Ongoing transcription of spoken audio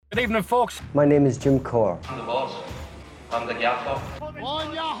Good evening, folks. My name is Jim Core. I'm the boss. I'm the gaffer.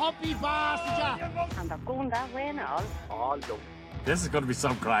 On your hoppy bastard! And they're going that way now. This is going to be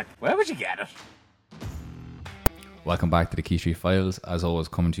some crack. Where would you get it? Welcome back to the Key Street Files. As always,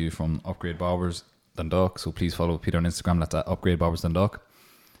 coming to you from Upgrade Barbers Dundalk. So please follow Peter on Instagram. That's at Upgrade Barbers Dundalk.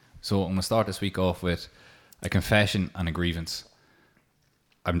 So I'm going to start this week off with a confession and a grievance.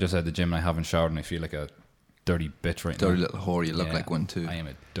 I'm just at the gym and I haven't showered and I feel like a dirty bitch right now. Dirty little whore, you look like one too. I am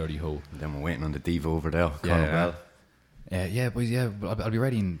a dirty hoe. Then we're waiting on the diva over there. Boys, I'll be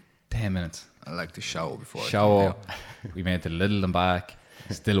ready in 10 minutes. I like to shower before Shower. We made it to the Little and back.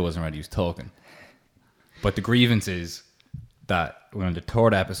 Still wasn't ready. He was talking. But the grievance is that we're on the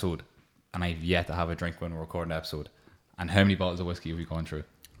third episode and I've yet to have a drink when we're recording the episode. And how many bottles of whiskey have we gone through?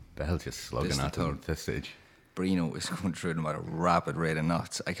 The hell's just slugging at them at this stage. Brino is going through them at a rapid rate of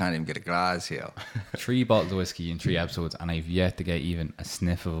knots. I can't even get a glass here. 3 bottles of whiskey in 3 episodes and I've yet to get even a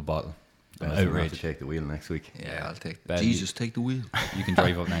sniff of a bottle. I'll have to take the wheel next week. Yeah, I'll take Ben, Jesus, take the wheel. You can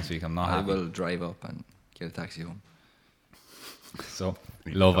drive up next week. I'm not I happy. will drive up and get a taxi home. So,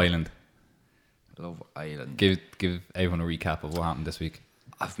 Love Island. Love Island. Give everyone a recap of what happened this week.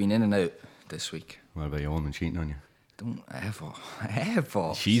 I've been in and out this week. What about your woman cheating on you? Don't ever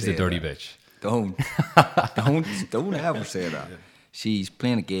She's say the dirty that. bitch. Don't ever say that. She's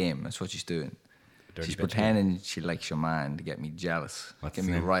playing a game. That's what she's doing. She's bitch, pretending she likes your man to get me jealous, What's get his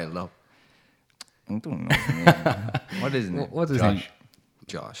me name? riled up. I don't know. Man. What is it? What is it?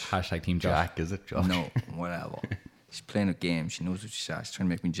 Josh. Hashtag Team Josh. Jack, is it? Josh? No, whatever. She's playing a game. She knows what she's at. She's trying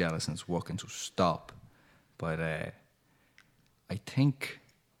to make me jealous and it's working, so stop. But I think...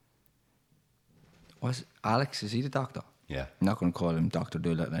 Was Alex, is he the doctor? Yeah. I'm not going to call him Dr.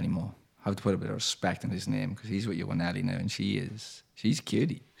 Doolittle anymore. I have to put a bit of respect in his name because he's with you and Ellie now and she's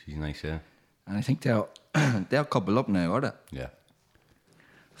cutie. She's nice, yeah. And I think they're coupled up now, are they? Yeah.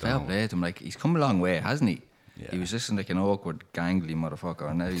 Fair play to him. Like, he's come a long way, hasn't he? Yeah. He was just like an awkward, gangly motherfucker.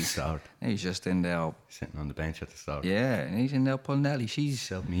 And now he's just in there. Sitting on the bench at the start. Yeah, and he's in there pulling Ellie.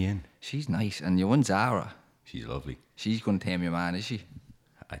 Sell me in. She's nice. And your one Zara, She's lovely. she's going to tame your man, is she?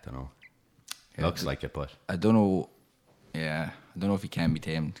 I don't know. Yeah, Looks like it, but I don't know. Yeah, I don't know if he can be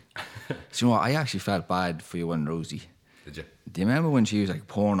tamed. So, you know what? I actually felt bad for your one Rosie. did you? Do you remember when she was like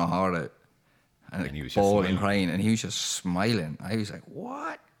pouring her heart out and And he was like, just bawling, smiling. crying, and he was just smiling? I was like,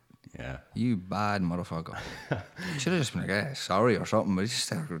 what? Yeah. You bad motherfucker. Should have just been like, sorry or something, but he just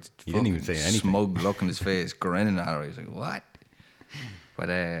started with He didn't even fucking say anything. smug look in his face, grinning at her. He was like, what?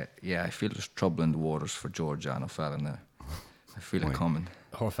 But yeah, I feel there's trouble in the waters for Georgia and a fella now. I feel it coming.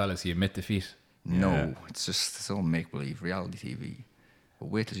 Poor fellas, he admit defeat. No, it's all make-believe, reality TV. But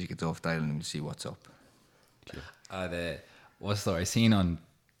wait till she gets off the island and we'll see what's up. And what's the I seen on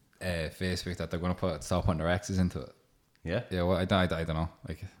Facebook that they're going to stop putting their exes into it. Yeah? Yeah, well, I don't know.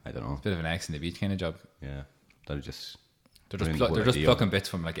 Like, I don't know. it's a bit of an Ex on the Beach kind of job. Yeah. They're just... They're doing just, the whole they're just idea. plucking bits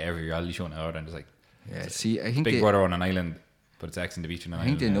from like every reality show in the world and just like Yeah, see, I think Big they, Brother on an island, but it's Ex on the Beach on an I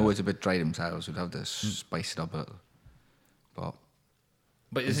think island. they know it's a bit dry themselves. We'd have to spice it up a little.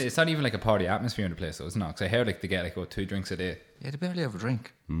 But it's not even like a party atmosphere in the place, though, isn't it? Because I heard like they get like 2 drinks a day. Yeah, they barely have a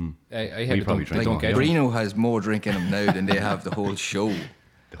drink. I heard We they probably don't drink get more. drunk. Brino has more drink in him now than they have the whole show.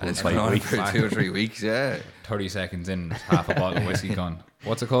 And it's been on for 2 or 3 weeks, yeah. 30 seconds in, half a bottle of whiskey gone.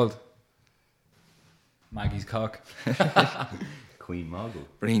 What's it called? Maggie's cock. Queen Margot.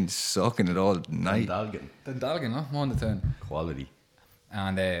 Brain's sucking it all night. Dalgan. The Dalgan, huh? 1 to 10. Quality.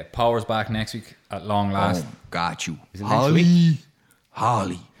 And Power's back next week at long last. Oh, got you. Is it next Holly.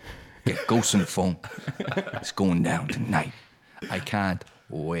 Holly. Get Ghost on the phone. It's going down tonight. I can't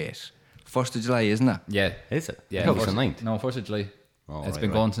wait. 1st of July, isn't it? Yeah. Is it? Yeah. I thought it was the 1st 9th. No, 1st of July. Oh, It's right, been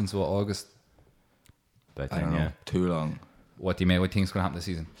right. going since August. But I don't know. yeah. Too long. What do you mean? What do you think's going to happen this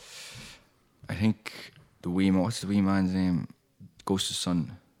season? I think what's the wee man's name? Ghost's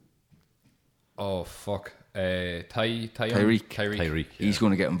son. Oh, fuck. Tyreek. Tyreek. He's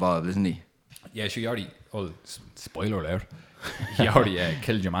going to get involved, isn't he? Yeah, sure, you already... Oh, spoiler alert. He already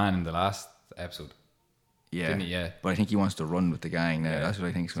killed your man in the last episode. Yeah. Didn't he? Yeah. But I think he wants to run with the gang now. That's what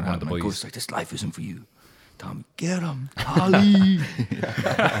I think is going to One of the happen. And boys. Ghost's like, this life isn't for you. Tommy, get him. Holly.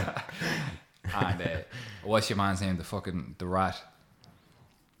 And what's your man's name? The rat.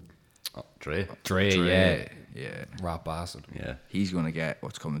 Oh, Dre. Dre, Dre. yeah. Yeah. Rat bastard. Yeah. He's going to get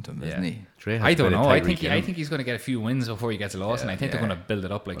what's coming to him, isn't he? Dre has I don't quite a know. I Tyreek think in I him. think he's going to get a few wins before he gets lost, and I think they're yeah. going to build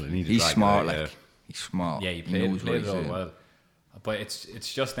it up like. Well, they need to He's drag smart, it out, like. He's smart. Yeah, he knows played what it all he's doing. well. But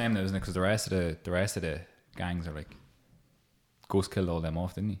it's just them, though, isn't it? Because the rest of the gangs are like Ghost killed all them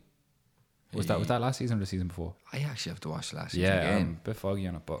off, didn't he? Was that last season or the season before? I actually have to watch the last season Yeah, again. a bit foggy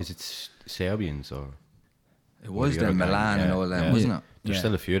on it, but Is it Serbians or... It was the other them, guy, Milan and yeah, all them, yeah. wasn't it? There's Yeah.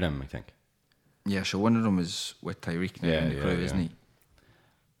 still a few of them, I think. Yeah, so one of them is with Tyreek now Yeah, in the yeah, crew, yeah. isn't he?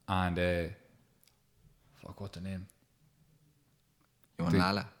 And fuck, what's the name? You want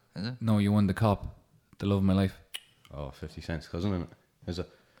Lala, is it? No, you won the cop, the love of my life. Oh, 50 Cent's cousin, isn't it? Is it?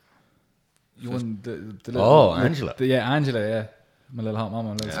 You won the Oh, Angela. Angela, yeah. My little hot mama,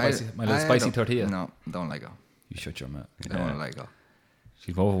 my little spicy don't- tortilla. No, don't like her. You shut your mouth. Don't like her.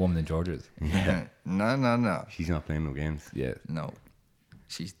 She's more of a woman than George is. No. She's not playing no games. Yeah. No.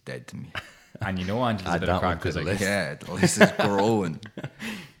 She's dead to me. And you know Angela's a Add bit that of one crack to the because like, list. Yeah, the list is growing.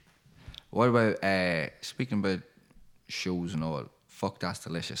 What about, speaking about shows and all, Fuck That's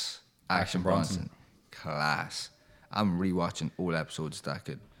Delicious. Action Bronson. Class. I'm rewatching all episodes that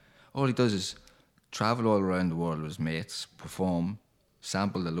could. All he does is travel all around the world with his mates, perform,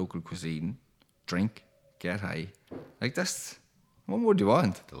 sample the local cuisine, drink, get high. Like, that's. What more do you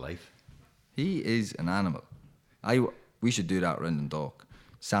want? The life. He is an animal. We should do that around in Dock.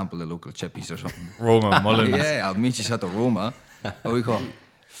 Sample the local chippies or something. Roma Mullins. Yeah, I'll meet you at the Roma. What we call it?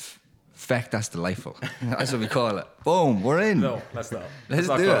 Feck, that's delightful. That's what we call it. Boom, we're in. No, let's not. Let's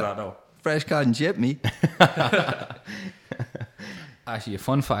not do call it. that, no. Fresh cotton chip me. Actually, a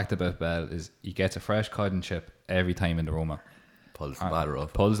fun fact about Bell is he gets a fresh cotton chip every time in the Roma. Pulls the batter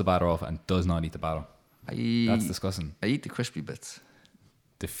off. Pulls the batter off and does not eat the batter. That's disgusting. I eat the crispy bits.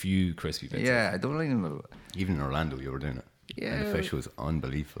 The few crispy bits. Yeah, I don't like them. Even in Orlando, you were doing it. Yeah. And the fish was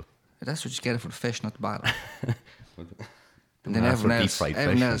unbelievable. That's what you get it for the fish, not the bottle. And Well, then that's for everyone deep else, fried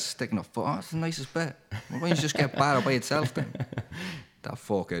everyone fish. else sticking up. Oh, that's the nicest bit. Well, why don't you just get batter by itself then? That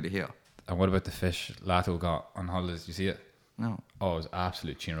fork out of here. And what about the fish Lato got on holidays? Did you see it? No. Oh, it was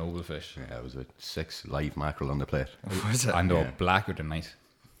absolute Chernobyl fish. Yeah, it was with 6 live mackerel on the plate. Was it? And they were Yeah. blacker than night.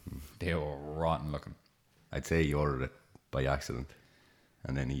 They were rotten looking. I'd say he ordered it by accident.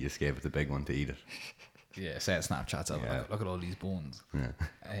 And then he just gave it the big one to eat it. Yeah, send Snapchats of it. Yeah. Look at all these bones. Yeah.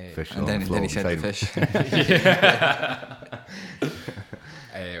 Hey. Fish And then he floating said the inside him.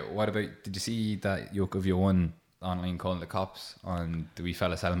 fish. What about, did you see that yoke of your one online calling the cops on the wee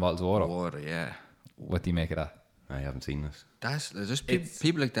fella selling bottles of water? Water, yeah. What do you make of that? I haven't seen this. There's just It's-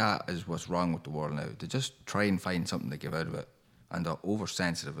 people like that is what's wrong with the world now. They just try and find something to give out of it, and they're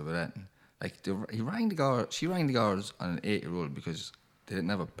oversensitive about it. Like she rang the guards on an 8-year-old because they didn't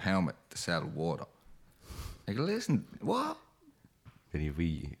have a permit to sell water. Like, listen, what? Did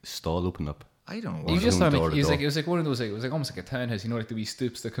he stall open up? I don't know. He was What. just Door like, to he was door. like, it was like one of those, like, it was like almost like a townhouse, you know, like the wee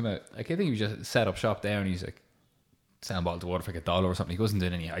stoops that come out. Like, I think he was just set up shop there and he's like selling bottles of water for like $1 or something. He wasn't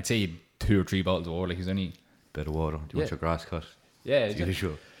doing any, I'd say he had 2 or 3 bottles of water. Like, he's only, Bit of water. Do you want Yeah. your grass cut? yeah, As just,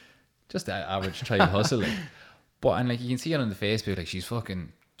 usual. just that average child hustle. Like. But, and like, you can see it on the Facebook, like,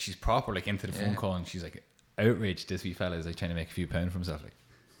 she's proper, like, into the phone call and she's like outraged this wee fella is like trying to make a few pounds for himself. Like,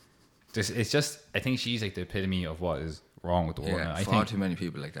 it's just, I think she's like the epitome of what is wrong with the world now. Yeah, I far think too many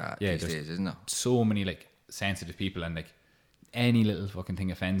people like that Yeah, these there's- days, isn't it? so many like sensitive people and like any little fucking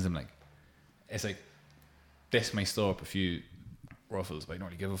thing offends them. Like, it's like, this might stir up a few ruffles, but I don't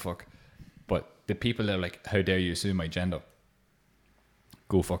really give a fuck. But the people that are like, how dare you assume my gender?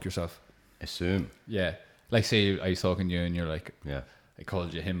 Go fuck yourself. Assume. Yeah. Like, say I was talking to you and you're like, Yeah. I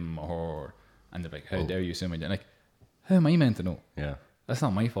called you him or her, and they're like, how Oh. dare you assume my gender? Like, how am I meant to know? Yeah. That's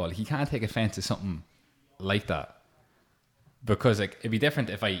not my fault. Like, you can't take offense to something like that. Because like it'd be different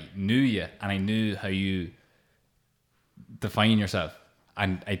if I knew you and I knew how you define yourself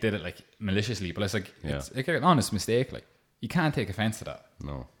and I did it like maliciously, but it's like Yeah. it's like an honest mistake. Like, you can't take offense to that.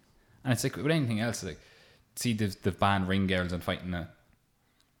 No. And it's like with anything else, like, see they've banned ring girls and fighting it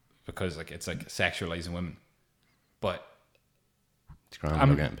because like it's like sexualizing women. But It's grand. I'm-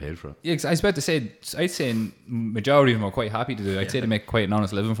 They're getting paid for it. yeah, 'cause I was about to say, I'd say majority of them are quite happy to do it. I'd say they make quite an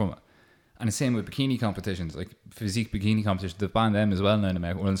honest living from it. And the same with bikini competitions, like physique bikini competitions, they've banned them as well now in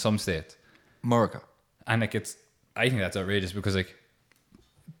America, well, in some states. America. And like I think that's outrageous because like,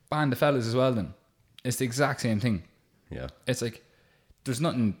 ban the fellas as well then. It's the exact same thing. Yeah. It's like, there's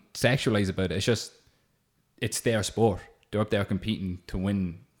nothing sexualized about it. It's just, it's their sport. They're up there competing to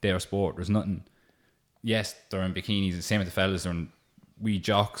win their sport. There's nothing, yes, they're in bikinis, the same with the fellas, they're in wee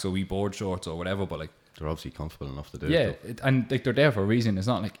jocks or wee board shorts or whatever, but like, They're obviously comfortable enough to do yeah, it. and like they're there for a reason. It's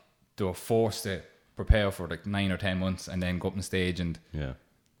not like they were forced to prepare for like 9 or 10 months and then go up on stage and Though. Yeah.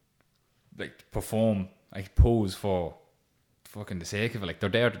 like perform, like pose for fucking the sake of it. Like, they're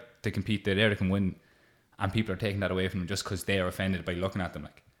there to compete, they're there to can win, and people are taking that away from them just because they're offended by looking at them.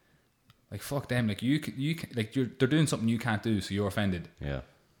 Like fuck them. Like they're doing something you can't do, so you're offended Yeah.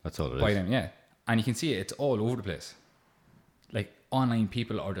 That's all it by is. them. Yeah, and you can see it. It's all over the place. Like, online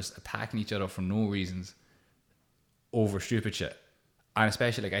people are just attacking each other for no reasons over stupid shit. And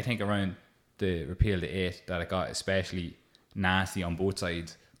especially, like, I think around the repeal the 8 that it got especially nasty on both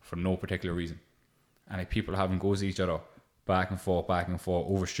sides for no particular reason. And like people having goes at each other back and forth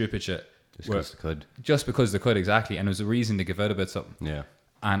over stupid shit. Just because they could. Just because they could, exactly. And it was a reason to give out about something. Yeah.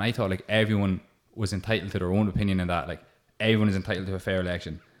 And I thought like everyone was entitled to their own opinion in that. Like everyone is entitled to a fair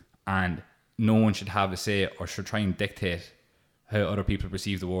election. And no one should have a say or should try and dictate how other people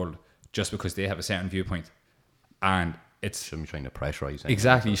perceive the world just because they have a certain viewpoint. And it's... Shouldn't be trying to pressurise anyone.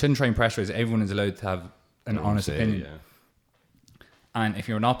 Exactly. You shouldn't try and pressurize. Everyone is allowed to have an honest opinion. Yeah. And if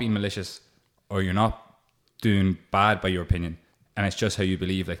you're not being malicious or you're not doing bad by your opinion and it's just how you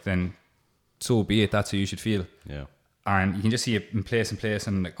believe, like then so be it. That's how you should feel. Yeah. And you can just see it in place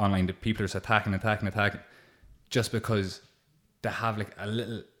and like online the people are just attacking just because they have like a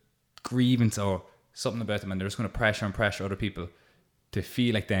little grievance or something about them and they're just going to pressure other people to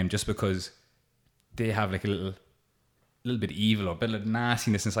feel like them just because they have like a little bit of evil or a bit of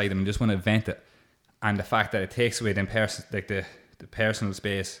nastiness inside them and just want to vent it. And the fact that it takes away the personal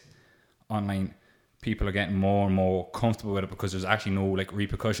space online, people are getting more and more comfortable with it because there's actually no like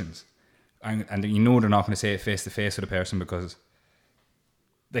repercussions. And you know they're not going to say it face to face with a person because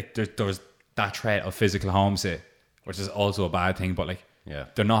like there's that threat of physical harm, say, which is also a bad thing, but like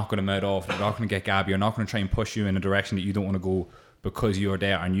they're not going to mouth off, they're not going to get gabby, they're not going to try and push you in a direction that you don't want to go because you're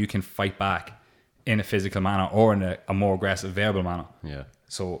there and you can fight back in a physical manner or in a more aggressive verbal manner. Yeah.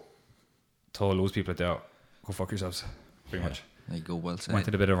 So to all those people out there, go fuck yourselves, pretty much. There you go, well said. Went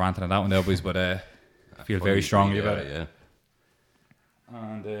to a bit of ranting on that one there, boys, but I feel very strongly about it. Yeah.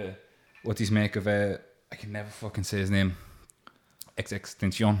 And what do you make of I can never fucking say his name.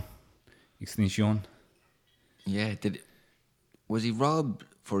 Extinction. Yeah, was he robbed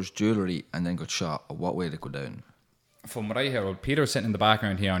for his jewellery and then got shot, or what way did it go down? From what I hear, well, Peter's sitting in the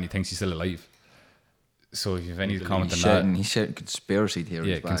background here and he thinks he's still alive. So if you've any comment on that, he's shouting conspiracy theories.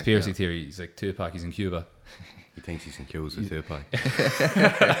 Yeah, conspiracy theory. He's like Tupac, he's in Cuba. He thinks he's in queues with Tupac.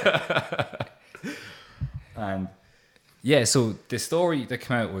 And yeah, so the story that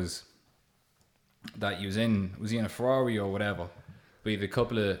came out was that he was in a Ferrari or whatever, but he had a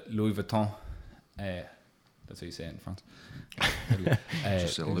couple of Louis Vuitton. That's how you say it in France.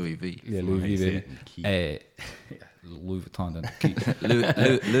 Just a Louis V. Yeah, Louis V. Louis Vuitton then.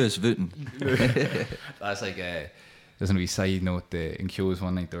 Louis Vuitton. That's like there's a side note in Q's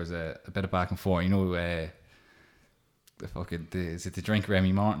one night. There was a bit of back and forth. You know, is it the drink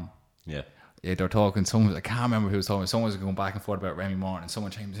Remy Martin? Yeah. Yeah, they're talking. Someone, I can't remember who was talking. Someone was going back and forth about Remy Martin, and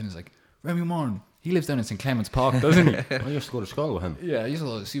someone chimes in and is like, Remy Martin, he lives down in St. Clement's Park, doesn't he? I used to go to school with him. Yeah, I used to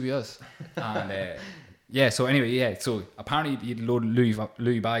go to CBS. And yeah, so anyway, yeah, so apparently he had a load of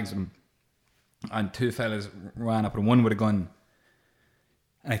Louis bags with him, and two fellas ran up, and one with a gun.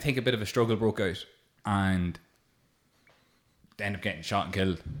 And I think a bit of a struggle broke out, and they ended up getting shot and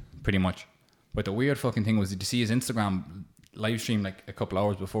killed, pretty much. But the weird fucking thing was, did you see his Instagram live stream like a couple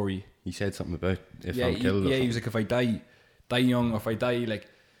hours before he said something about if I'm killed or something. something. He was like, if I die young, or if I die like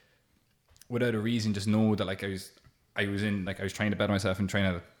without a reason, just know that like I was trying to better myself and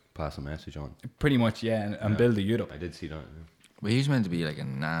trying to pass a message on. Pretty much, yeah, and build the youth up. I did see that. Yeah. Well, he was meant to be like a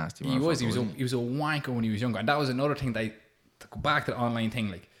nasty. He was a wanker when he was younger, and that was another thing that to go back to the online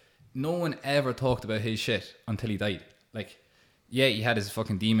thing. Like, no one ever talked about his shit until he died. Like, yeah, he had his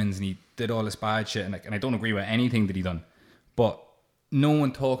fucking demons and he did all this bad shit, and I don't agree with anything that he done, but no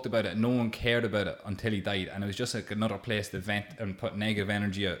one talked about it, no one cared about it until he died, and it was just like another place to vent and put negative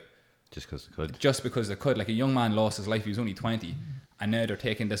energy out. Just because they could. Just because they could. Like, a young man lost his life, he was only 20, and now they're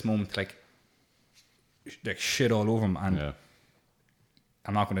taking this moment to like shit all over him, and yeah.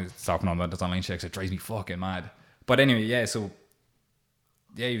 I'm not going to talk on about this online shit because it drives me fucking mad. But anyway, yeah, so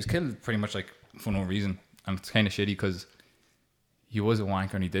yeah, he was killed pretty much like for no reason, and it's kind of shitty because he was a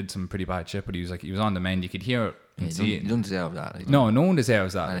wanker and he did some pretty bad shit, but he was on the mend. You could hear it and see it. You don't deserve that. No one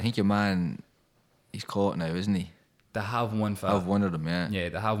deserves that. And I think your man, he's caught now, isn't he? They have one fella. Have one of them, yeah. Yeah,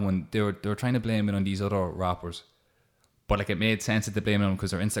 they have one. They were trying to blame it on these other rappers, but like it made sense that they blame it on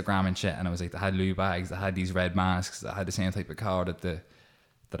because they're Instagram and shit. And I was like, they had Louis bags, they had these red masks, they had the same type of car that the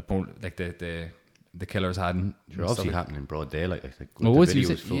killers had. Sure, obviously happened in broad daylight. Like the video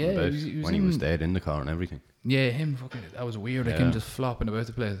was floating about when he was dead in the car and everything. Yeah, him fucking, that was weird. Like him just flopping about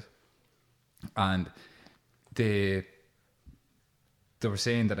the place. And they were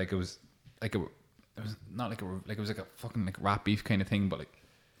saying that like it was not like it was like a fucking like rap beef kind of thing, but like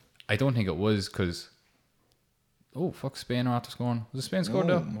I don't think it was because Spain are after scoring. Was it Spain scored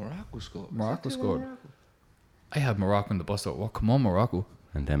there? Morocco scored. Morocco scored. I had Morocco in the bus out. What? Come on, Morocco.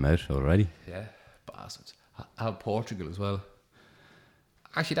 And them out already. Yeah, bastards. I have Portugal as well.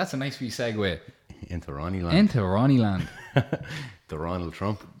 Actually, that's a nice wee segue. Into Ronnie Land. The Ronald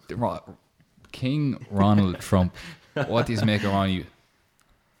Trump. King Ronald Trump. What does make around you?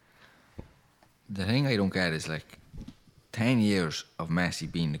 The thing I don't get is 10 years of Messi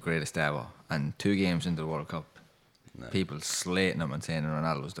being the greatest ever, and 2 games into the World Cup, people slating him and saying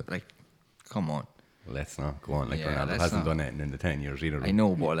Ronaldo's come on. Let's not go on. Yeah, Ronaldo let's hasn't not. done it in the 10 years either. I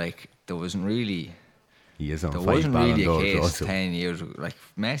know, but there wasn't really. He is on There 5 wasn't Ballon really a d'Ors case also. 10 years.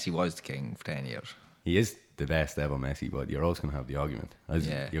 Messi was the king for 10 years. He is the best ever Messi, but you're always going to have the argument.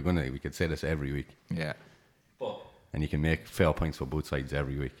 Yeah. We could say this every week. Yeah. And you can make fair points for both sides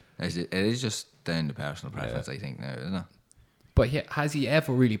every week. It is just down to personal preference, I think, now, isn't it? But has he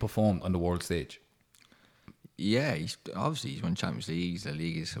ever really performed on the world stage? Yeah, he's won Champions Leagues, the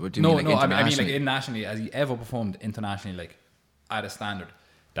leagues. What do you No, mean, no. I mean, internationally? internationally, has he ever performed internationally, at a standard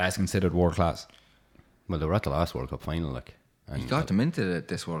that is considered world class? Well, they were at the last World Cup final, He got them into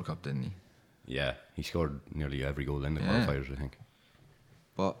this World Cup, didn't he? Yeah, he scored nearly every goal in the Yeah. qualifiers, I think.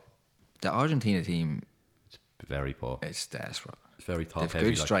 But the Argentina team, Very poor. it's desperate. It's very top They've heavy.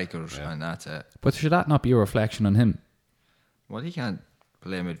 good strikers, yeah. and that's it. But should that not be a reflection on him? Well, he can't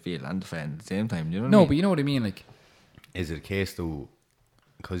play midfield and defend at the same time. Do you know what I No, mean? but you know what I mean. Is it a case though,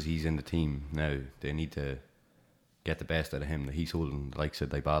 because he's in the team now, they need to get the best out of him, that he's holding the likes of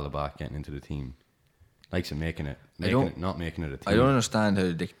Dybala back, getting into the team, likes of not making it a team. I don't understand how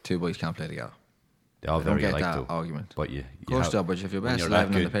the 2 boys can't play together. They all I don't very get alike that though. argument. But you Of course, have, but if you're when best you're that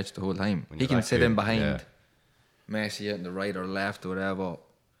 11 on the good- pitch the whole time, when he you're can that sit good, in behind yeah. Messi out the right or left or whatever.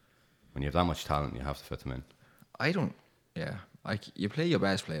 When you have that much talent, you have to fit them in. I don't. Yeah, you play your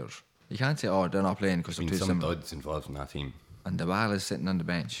best players. You can't say, oh, they're not playing because they're There's too been some similar. duds involved in that team. And the ball is sitting on the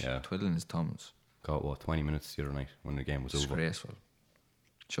bench, Yeah. twiddling his thumbs. Got 20 minutes the other night when the game was over. Disgraceful.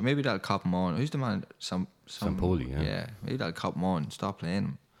 So maybe that'll cop him on. Who's the man? Sampoli, yeah. Yeah, maybe that'll cop him on. Stop playing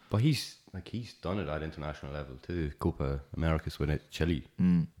him. But he's done it at international level too. Copa Americas with it, Chile.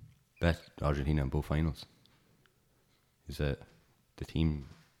 Bet Argentina in both finals. Is it the team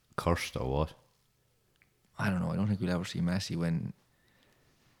cursed or what? I don't know. I don't think we'll ever see Messi win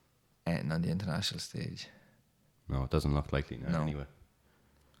anything on the international stage. No, it doesn't look likely now No. anyway.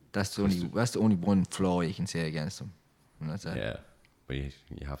 That's the only one flaw you can say against him. And that's it. Yeah, but you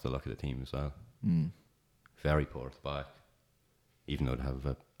have to look at the team as well. Very poor at the back. Even though they have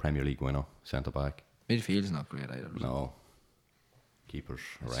a Premier League winner, centre back. Midfield's not great either. No. Keepers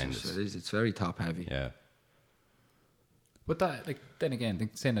horrendous. It's very top heavy. Yeah. But that, then again,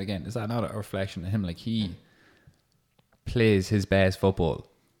 saying that again, is that not a reflection of him? He plays his best football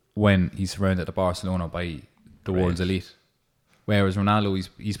when he's surrounded at Barcelona by the world's elite. Whereas Ronaldo,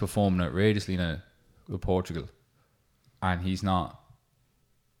 he's performing outrageously now with Portugal, and he's not.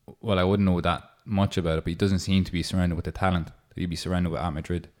 Well, I wouldn't know that much about it, but he doesn't seem to be surrounded with the talent that he'd be surrounded with at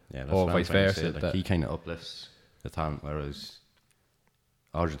Madrid, Yeah, that's or what I'm vice trying to versa. say. He kind of uplifts the talent, whereas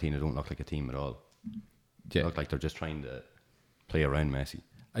Argentina don't look like a team at all. They look like they're just trying to play around Messi.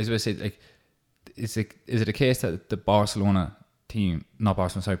 I was going to say, is it a case that the Barcelona team, not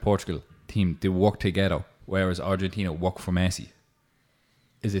Barcelona, sorry, Portugal team, they work together, whereas Argentina work for Messi?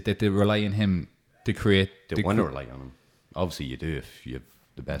 Is it that they rely on him to create? They want to rely on him. Obviously, you do if you have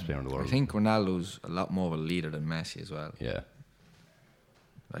the best player in the world. I think Ronaldo's a lot more of a leader than Messi as well. Yeah.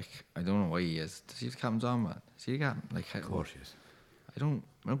 I don't know why he is. Does he have the captain's on, man? See the captain? Of course he is. I don't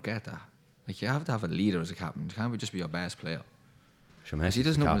get that. You have to have a leader as a captain. You can't just be your best player. Sure, He Messi's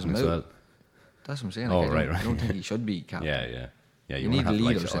doesn't the open his captain as mouth. well. That's what I'm saying. Oh, I don't think he should be captain. Yeah. You wanna need have the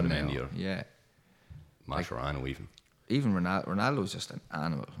likes leaders of in there. Otamendi or Yeah. Mascherano even. Even Ronaldo's just an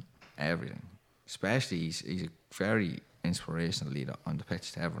animal. Everything. Especially he's a very inspirational leader on the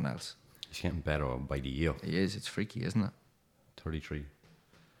pitch to everyone else. He's getting better by the year. He is. It's freaky, isn't it? 33.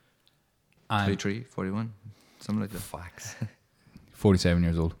 33, 41, something like that. Facts. 47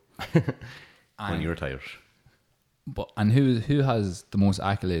 years old. When you're tired. And who has the most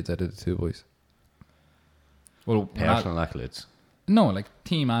accolades out of the 2 boys? Well, Personal accolades. No,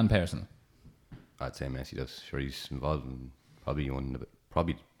 team and personal. I'd say Messi does. Sure, he's involved in probably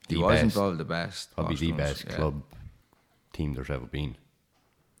He the was best. involved the best. Probably the Barcelona's, best club team there's ever been.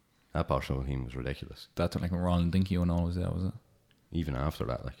 That Barcelona team was ridiculous. That's when Ronald Dinky and all was there, was it? Even after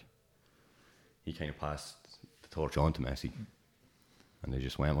that, he kind of passed the torch on to Messi, and they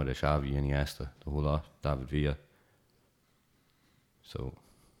just went with it. Xavi, Iniesta, the whole lot, David Villa. So,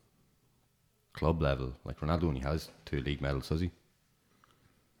 club level, Ronaldo only has 2 league medals, does he?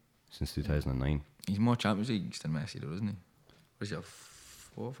 Since 2009. He's more Champions Leagues than Messi, though, isn't he? What is he have?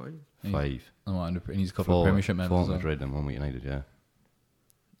 4 or 5? 5. Oh, and he's a couple of Premiership medals. 4 as well. Madrid and 1 with United, yeah.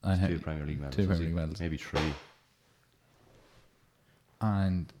 And 2 Premier League medals. 2 does Premier he? League medals. Maybe 3.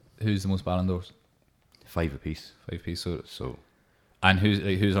 And who's the most Ballon d'Ors? 5 apiece. 5 piece. So And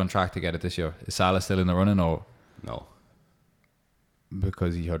who's on track to get it this year? Is Salah still in the running, or No.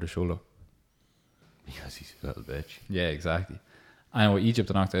 because he hurt his shoulder? Because he's a little bitch. Yeah, exactly. I know Egypt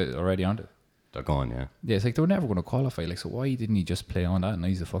are knocked out already, aren't they? They're gone, yeah. Yeah, it's like they were never going to qualify. Like, so why didn't he just play on that and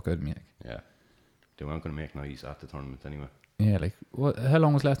ease the fuck out of me? Like, Yeah. They weren't going to make noise at the tournament anyway. yeah, like what? How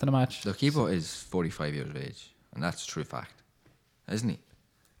long was left in the match? The keeper is 45 years of age, and that's a true fact, isn't he?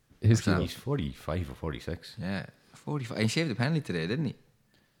 His What's that? He's 45 or 46. Yeah, 45. He saved the penalty today, didn't he?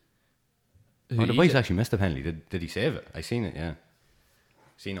 Oh, the boys actually missed the penalty. Did he save it? I seen it, yeah.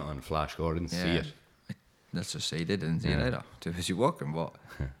 Seen it on flash score, didn't see it. Let's just say he did, didn't see it either. Too busy working, but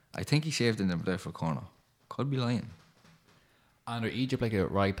I think he saved in there for a corner. Could be lying. And are Egypt like a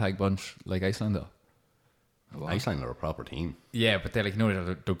ragtag bunch like Iceland though? Iceland are a proper team. Yeah, but they're like, you know,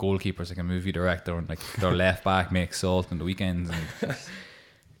 they're goalkeepers, like a movie director, and like their left back makes salt on the weekends, and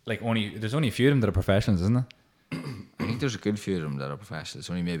like there's only a few of them that are professionals, isn't there? I think there's a good few of them that are professionals.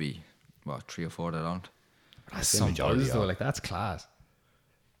 Only maybe, 3 or 4 that aren't. That's the some majority buzz though. are. Like that's class.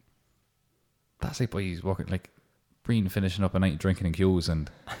 That's like boys walking like Breen finishing up a night drinking in queues, and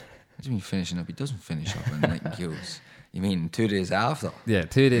What do you mean finishing up? He doesn't finish up in night queues. You mean 2 days after? yeah,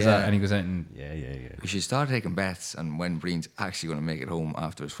 2 days Yeah. out, and he goes out and Yeah. We should start taking bets on when Breen's actually going to make it home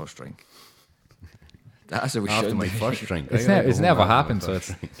after his first drink. That's what we After should my do. first drink. It's, I gotta it's go never home after happened, my so first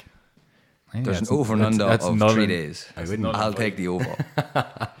it's drink. There's an over and under of null 3 and- days. I wouldn't. I'll take the over.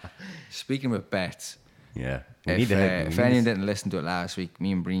 Speaking of bets, Yeah. We if, need to if anyone didn't listen to it last week,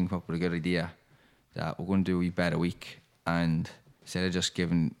 me and Breen come up with a good idea that we're going to do a wee bet a week, and instead of just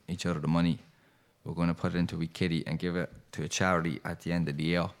giving each other the money, we're going to put it into a wee kitty and give it to a charity at the end of the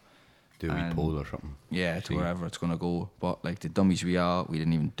year. do a wee poll or something. Yeah, to See. wherever it's going to go. But like the dummies we are, we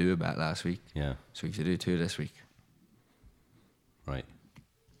didn't even do a bet last week. Yeah. So we have to do 2 this week. Right.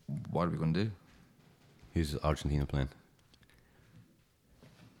 What are we going to do? Who's Argentina playing?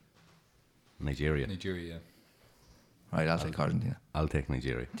 Nigeria. Nigeria. Right, I'll take Argentina. I'll take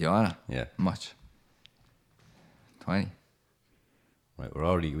Nigeria. Do you want to? Yeah. Much? 20. Right.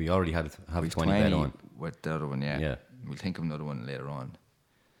 We already have a We've 20 bet on. with the other one, yeah. Yeah. We'll think of another one later on.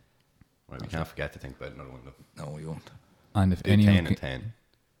 Right. We can't forget to think about another one though. No, we won't. And if Do anyone 10 and can, 10.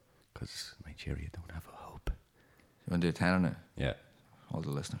 Because Nigeria don't have a hope. You want to do a 10 on it? Yeah. All the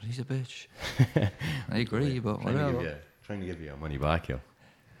listeners, he's a bitch. I agree, but Trying whatever. to give you your money back, yo.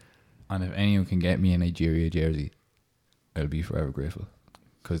 and if anyone can get me a Nigeria jersey, I'll be forever grateful,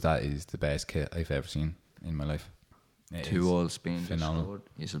 because that is the best kit I've ever seen in my life. It 2 is all Spain just phenomenal. scored.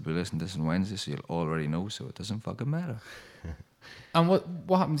 You'll be listening to this on Wednesday, so you'll already know, so it doesn't fucking matter. And what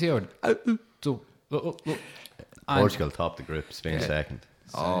happened here? So look. And- Portugal topped the group, Spain second.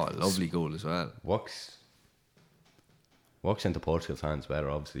 Oh, lovely goal as well. Walks into Portugal's hands better,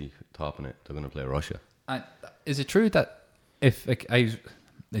 obviously topping it. They're going to play Russia. And is it true that if like I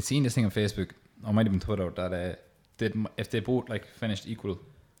seen this thing on Facebook, or might have been Twitter, that if they both like finished equal,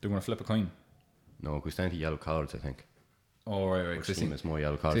 they're going to flip a coin? No, it goes down to yellow cards, I think. Oh right. Or 'cause I team seen- is more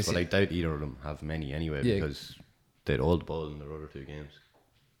yellow cards, so but I doubt either of them have many anyway, Yeah. because they'd all the ball in their other 2 games.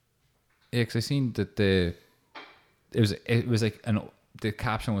 Yeah, because I seen that it was like the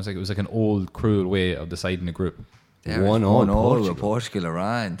caption was like it was like an old cruel way of deciding the group. There One is all 1-1 with Portugal. Portugal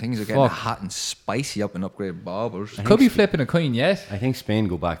Iran. Things are getting Fuck. hot and spicy up in upgrade barbers. Could be flipping a coin yet. I think Spain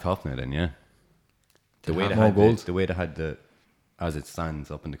go back top now then, yeah. The way have they more had goals. the way they had the as it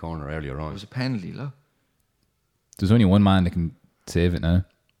stands up in the corner earlier It on. was a penalty, look. There's only one man that can save it now.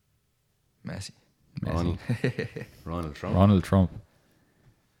 Messi. Ronald Trump. Ronald Trump.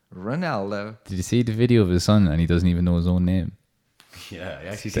 Ronaldo. Did you see the video of his son and he doesn't even know his own name? Yeah, I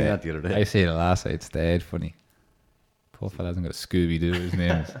actually seen that the other day. I say it last night. It's dead funny. Poor fella hasn't got a Scooby Doo. His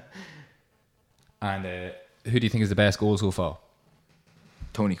name is. And who do you think is the best goal so far?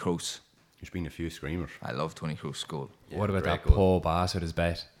 Tony Kroos. There's been a few screamers. I love Tony Kroos' goal. What about great that goal. poor bastard? His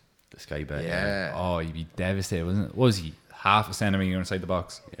bet. The sky bet. Yeah. Oh, he'd be devastated, wasn't it? Was he half a centimetre inside the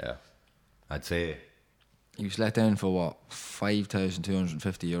box? Yeah. I'd say He was let down for what?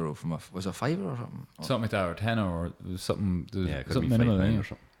 €5,250 from was it £5 or something? Something like that, or 10, or it was something. There was yeah, it could something be 5 minimal. million Anyway. or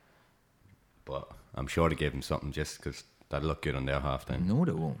something. But I'm sure they gave him something just because that'd look good on their half then. No,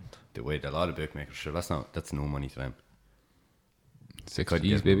 they won't. The way a lot of bookmakers, sure, that's no money to them. 6 Could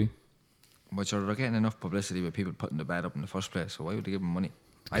G's, give baby. But sure, they're getting enough publicity with people putting the bet up in the first place, so why would they give them money?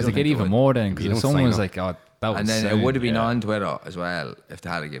 Because they get even more then. Because You if don't someone sign was up. like, "Oh, that was," And then it sound," would have been yeah. on Twitter as well if they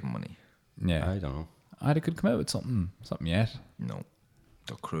had to give them money. Yeah, I don't know. they could come out with something yet. No.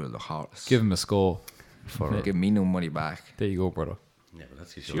 They're cruel, they're heartless. Give him a score. Give me no money back. There you go, brother. Yeah, but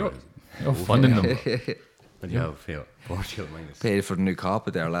that's You're funding them. What do you have? Feel Portugal minus. Paid for the new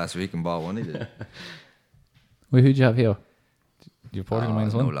carpet there last week and bought one of it. Wait, who'd you have here? You're Portugal no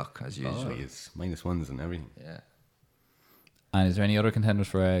 -1. luck as usual. Oh, he's -1s and everything. Yeah. And is there any other contenders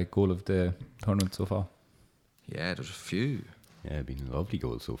for a goal of the tournament so far? Yeah, there's a few. Yeah, been a lovely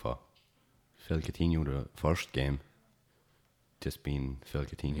goal so far. Phil Coutinho, the first game, just been Phil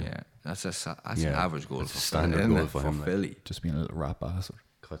Coutinho. Yeah, that's an average goal. That's For a standard Philly, isn't goal it, for him, like. Philly. Just being a little rat bastard.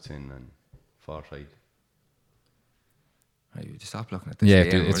 Cuts in and far side. Right, you just stop looking at this. Yeah,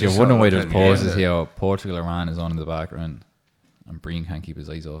 game. dude, We're it's you're just wondering why looking there's at the game. pauses here. Portugal Iran is on in the background, and Breen can't keep his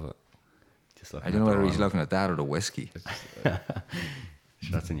eyes off it. Just I don't know whether he's looking at that or the whiskey.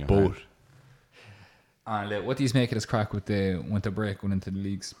 That's in your Both. heart. And what do you make of this crack with the winter break going into the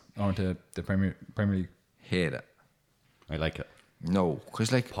leagues or into the Premier League? Hate it. I like it. No,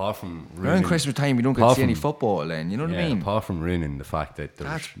 because like Apart from around Christmas time, you don't get to apart see any from- football. Then you know what I mean? Apart from ruining the fact that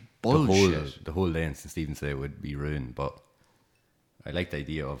That's the whole bullshit. day in St. Stephen's Day would be ruined, but I like the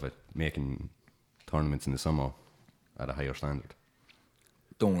idea of it making tournaments in the summer at a higher standard.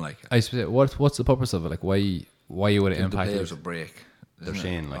 Don't like it. I suppose, what's the purpose of it? Like, why would it Give the impact players it? a break. They're isn't it?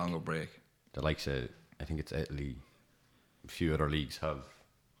 saying, like- longer break. The likes of, I think it's Italy, a few other leagues have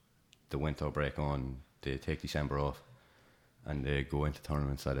the winter break on, they take December off, and they go into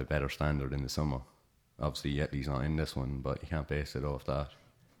tournaments at a better standard in the summer. Obviously, Italy's not in this one, but you can't base it off that.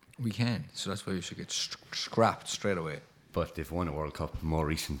 We can, so that's why we should get scrapped straight away. But they've won a World Cup more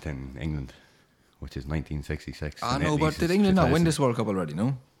recent than England, which is 1966. I and know, Italy's but did is England not win 2000. this World Cup already?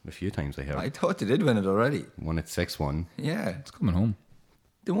 No, A few times they have. I thought they did win it already. Won it 6-1. Yeah, It's coming home.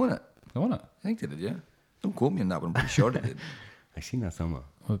 they won it. They won it. I think they did. Yeah, don't quote me on that, but I'm pretty sure they did. I seen that somewhere.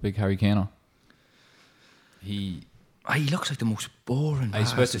 With big Harry Kane on. He He looks like the most boring I was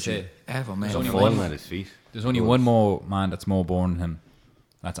supposed to bastard you say, ever met. there's only Falling one- at his feet. There's only one more man that's more boring than him.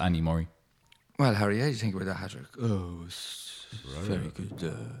 That's Andy Murray. Well, Harry, how do you think about that hat-trick? Oh, it's very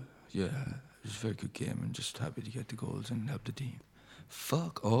good. Yeah, it was a very good game, and just happy to get the goals and help the team.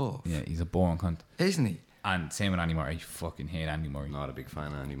 Fuck off, Yeah, he's a boring cunt. isn't he? And same with Andy Murray. I fucking hate Andy Murray. Not a big fan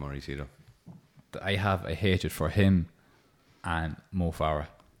of Andy Murray's either. I have a hatred for him and Mo Farah.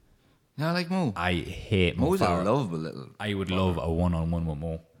 Yeah, like Mo. I hate Mo Mo's a Farah. lovable little. I would love a one-on-one with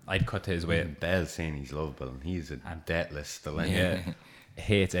Mo. I'd cut to his way. Bell's saying he's lovable and he's a debtless still. Yeah.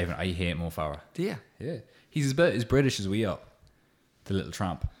 Hates everyone. I hate Mo Farah. Yeah. Yeah. He's as bit as British as we are. The little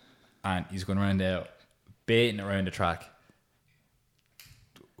tramp. And he's going around there baiting around the track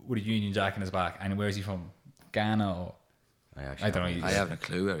with a Union Jack in his back. And where's he from? Ghana or... I don't know. I haven't a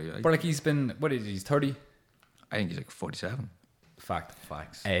clue. Harry. But like he's been... What is he? He's 30? I think he's like 47.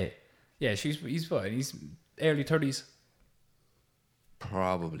 Facts. Yeah, he's what? He's early 30s.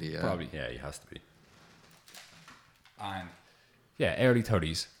 Probably, yeah. Probably. Yeah, he has to be. And yeah, early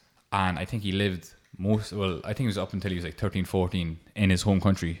 30s. And I think he lived I think it was up until he was like 13, 14 in his home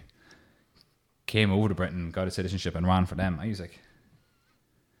country. Came over to Britain, got a citizenship and ran for them. I was like,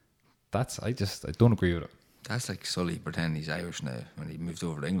 I don't agree with it. That's like Sully pretending he's Irish now when he moved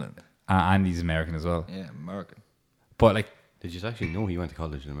over to England. And he's American as well. Yeah, American. But like, Did you actually know he went to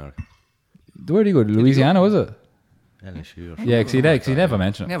college in America? where did he go? Louisiana, was it? LSU or Yeah, because he never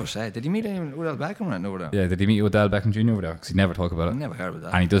mentioned it. Never said. Did he meet anyone Odell Beckham right over there? Yeah, did he meet Odell Beckham Jr. over there? Because he never talked about I it. never heard of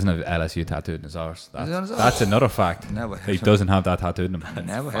that. And he doesn't have LSU tattooed in his arse. it on his arse? That's another fact. Never He heard of doesn't have that tattooed in him.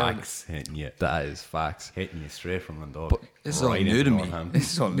 Never heard of it. Facts hitting you. That is facts. Hitting you straight from Ronaldo. This is all new to me.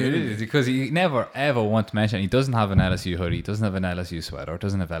 This is all new to me. Because he never ever want to mention it. He doesn't have an LSU hoodie, doesn't have an LSU sweater,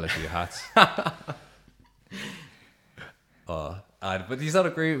 doesn't have LSU hats. But he's not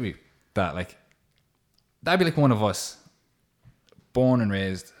agree with me that like that'd be like one of us, born and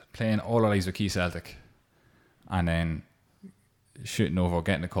raised, playing all our lives with Key Celtic, and then shooting over,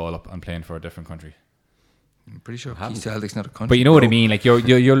 getting a call up, and playing for a different country. I'm pretty sure Key Celtic's not a country. But you know what I No. mean? Like you're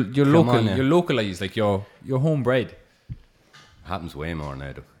local, on, yeah. you're localized, like you're homebred. Happens way more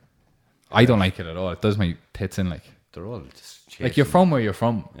now though. I don't like it at all. It does my tits in. Like They're all just chasing. you're from where you're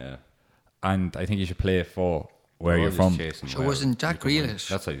from, Yeah. and I think you should play for where They're all you're just from. chasing So where wasn't Jack you come in. Grealish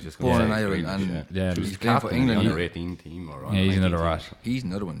That's what I was just born going in to say. Ireland Grealish, and Yeah. He he's was playing for captain England, of the isn't under he? 18 team or Yeah, he's another 19 rat. team. He's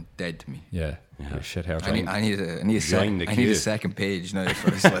another one dead to me. Yeah, shit hair. I need a Join the I need a queue. second page now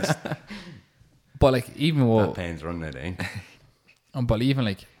for this list. But like even That what, pain's running out of ink. but even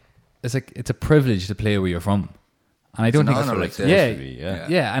like it's a privilege to play where you're from, and I don't an think honour, it's like, yeah, to be, yeah.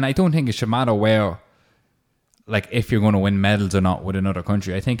 yeah, and I don't think it should matter where, like if you're going to win medals or not with another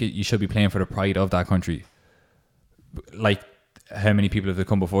country. I think you should be playing for the pride of that country. Like how many people have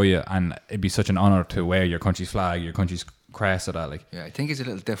come before you, and it'd be such an honor to wear your country's flag, your country's crest, or that. Like Yeah, I think it's a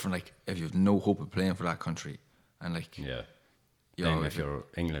little different. Like if you have no hope of playing for that country, and like Yeah. you Then know, if you're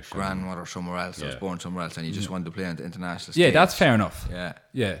English. and- grandmother somewhere else, or was Yeah. born somewhere else, and you just wanted to play on the international stage. yeah, that's fair enough. Yeah.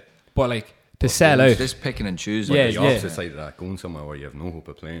 Yeah, but like to sell out. Just picking and choosing. Yeah, The opposite side of that, going somewhere where you have no hope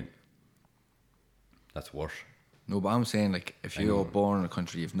of playing. That's worse. No, but I'm saying like if you're born in a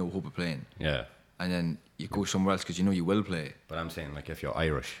country you have no hope of playing, Yeah. and then you go somewhere else because you know you will play. But I'm saying, like, if you're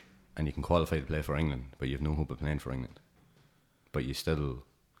Irish and you can qualify to play for England, but you have no hope of playing for England, but you still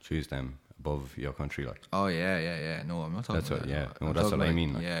choose them above your country, like. Oh yeah. No, I'm not talking. That's about what- that. yeah. No, I'm that's talking what I like-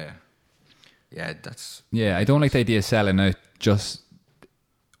 mean, like. Yeah, that's Yeah, I don't like the idea of selling out just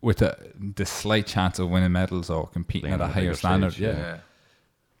with the slight chance of winning medals or competing Playing at a on a higher bigger standard. stage, Yeah. yeah.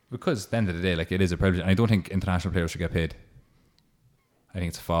 Because at the end of the day, like, it is a privilege. And I don't think international players should get paid. I think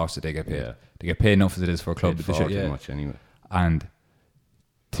it's a farce that they get paid. Yeah. They get paid enough as it is for a club. Paid But they far should, too yeah. much anyway. And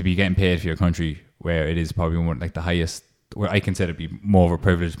to be getting paid for your country, where it is probably one, like the highest, where I consider it to be more of a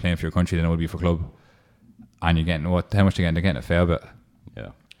privilege playing for your country than it would be for club. And you're getting how much they're getting? They're getting a fair bit. Yeah.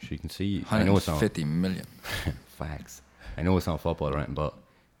 So you can see, I know it's not 150 million. facts. I know it's not football or anything, but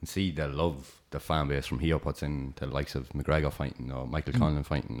you can see the love the fan base from here puts in to the likes of McGregor fighting or Michael Conlan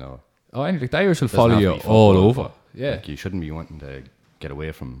fighting or. Oh, and like the Irish will Doesn't follow have to you be all football, over. but, Yeah. Like, you shouldn't be wanting to get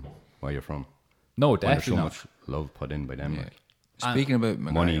away from where you're from. No, When there's definitely so not. much love put in by them. Yeah. Like, Speaking about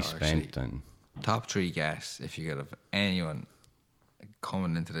McGregor, money spent actually, and top 3 guests. If you could have anyone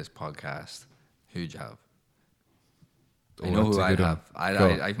coming into this podcast, who'd you have? I know that's who a I'd good have.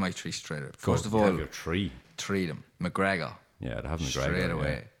 one. Go. I'd my 3 straight up. First of you all, have your three. 3 of them. McGregor. Yeah, I'd have McGregor Straight yeah.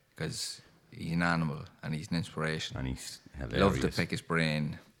 away. Because he's an animal and he's an inspiration. and he's hilarious. Love to pick his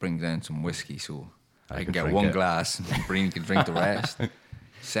brain, bring down some whiskey so I can can get drink one it. glass and Breen can drink the rest.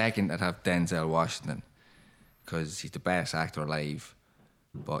 Second, I'd have Denzel Washington because he's the best actor alive,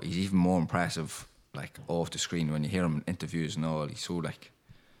 but he's even more impressive like off the screen when you hear him in interviews and all. He's so like,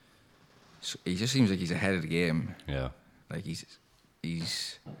 he just seems like he's ahead of the game. Yeah. Like he's the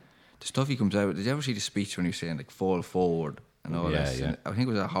stuff he comes out with. Did you ever see the speech when he was saying like fall forward and all Yeah, this? yeah. And I think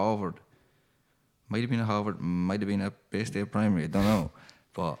it was at Harvard. Might have been at Harvard, might have been at Bay State Primary, I don't know.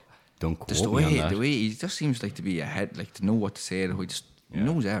 But Don't quote just me on that. the way he just seems like to be ahead, like to know what to say, he just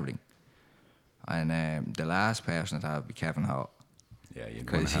knows everything. And the last person that would be Kevin Hart. Yeah, you'd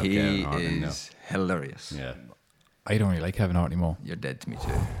want Because to have he Kevin Hart in there. is hilarious. Yeah. I don't really like Kevin Hart anymore. You're dead to me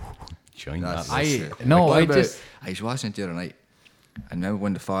too. Join That's that. it. no, what I about- just- I was watching it the other night. I remember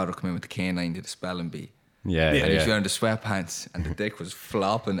when the father come in with the canine to the spelling bee. Yeah, And yeah, he's yeah. wearing the sweatpants and the dick was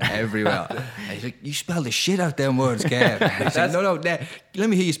flopping everywhere. And he's like, you spell the shit out them words, Kev. And he's like, no, Dad, let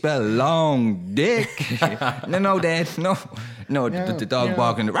me hear you spell long dick. no, Dad, no. No, the dog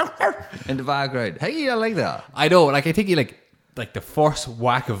barking in the background. How you not like that? I know, like, I think he like the first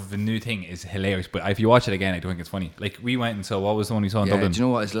whack of the new thing is hilarious, but if you watch it again, I don't think it's funny. Like, we went and saw, what was the one we saw in Yeah, Dublin? do you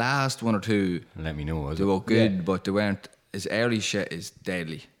know what? His last one or two, Let me know. they were good, but they weren't. His early shit is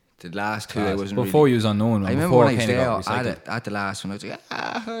deadly. The last two, I wasn't Before really. he was unknown, I remember before when I it was kind there of got recycled. at the last one, I was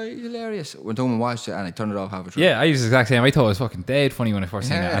like, he's hilarious. Went home and watched it and I turned it off halfway through. Yeah, I was the exact same. I thought it was fucking dead funny when I first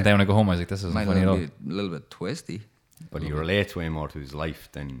seen it, Yeah. and then when I go home, I was like, this isn't Might funny at all. be a little bit twisty. But he relates way more to his life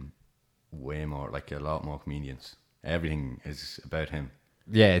than way more, like a lot more comedians. Everything is about him.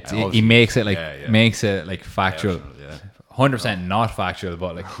 Yeah, And he obviously- makes it like factual. Personal, yeah. 100% not factual,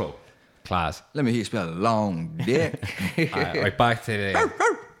 but like class. Let me hear you spell long dick. Right, back to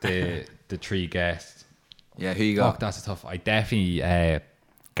the 3 guests. Yeah, who you Fuck, got? that's a tough. I definitely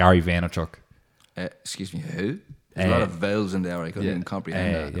Gary Vaynerchuk. Excuse me, who? There's a lot of vowels in there. I couldn't even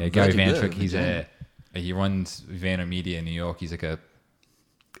comprehend that. Yeah, Gary Very Vaynerchuk. good, He's yeah. he runs Vayner Media in New York. He's like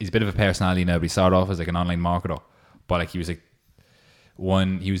he's a bit of a personality now, but he started off as like an online marketer. But like he was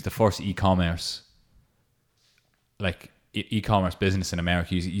he was the first e-commerce e-commerce business in America.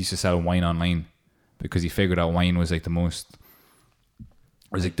 He used to sell wine online because he figured out wine was like the most.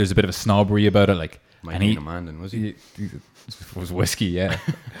 There's a bit of a snobbery about it, like. Might And be he, a man then, was he? it was whiskey, yeah.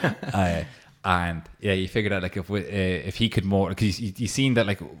 And yeah, he figured out like if he could more, because he's seen that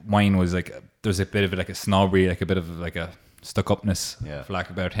like wine was like there's a bit of like a snobbery, like a bit of like a stuck upness, Yeah. for lack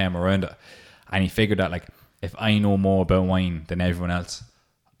of a better term, around it. And he figured out like if I know more about wine than everyone else,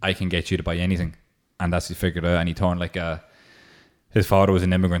 I can get you to buy anything. And that's what he figured out. And he turned like his father was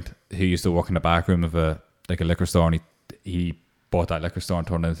an immigrant who used to work in the back room of a liquor store, and he bought that liquor store and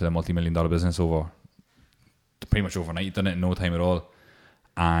turned it into a multi-million-dollar business pretty much overnight. He'd done it in no time at all.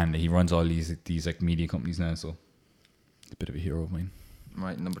 And he runs all these like media companies now, so he's a bit of a hero of mine.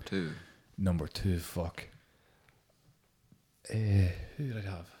 Right, number 2. Number 2, fuck. Who did I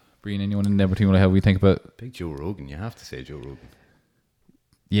have? Brian, anyone in number 2 what I have we think about? Big Joe Rogan. You have to say Joe Rogan.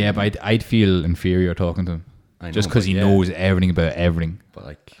 Yeah, but I'd feel inferior talking to him. I know, Just because but he yeah. knows everything about everything. But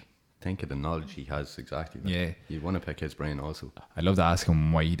like, think of the knowledge he has exactly. Like, Yeah. You'd want to pick his brain also. I'd love to ask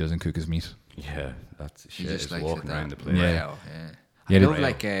him why he doesn't cook his meat. Yeah, that's He shit. just Is likes walking it around that the place. Yeah. well, yeah. I love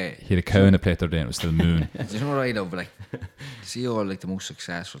like he had a cow in the plate the other day and it was still moon. do you know what I love? Like, see all like the most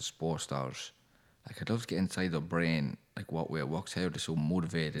successful sports stars. Like, I'd love to get inside their brain, like what way it works, how they're so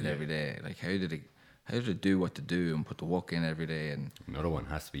motivated every day. Like, how do they do what they do and put the work in every day? And Another one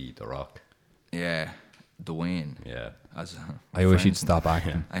has to be The Rock. yeah, Dwayne. Yeah. As I wish he'd stop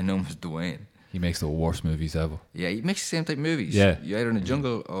acting. I know him as Dwayne. He makes the worst movies ever. Yeah, he makes the same type of movies. Yeah. You're either in the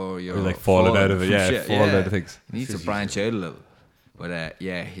jungle or you're Or like falling out of it. from Yeah, shit. falling out of things. He needs to branch out a little. But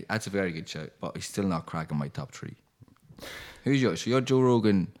yeah, that's a very good shout. But he's still not cracking my top 3. Who's yours? So you're Joe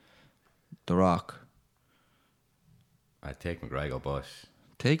Rogan, The Rock. I'd take McGregor, but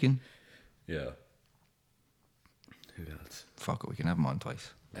Taken. yeah. Who else? Fuck it, we can have him on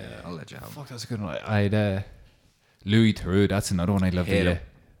twice. I'll let you have him. Fuck, that's a good one. I'd Louis Theroux. That's another one I'd love to Hate hear. him.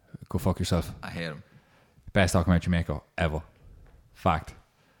 Go fuck yourself. I hate him. Best documentary maker ever. Fact.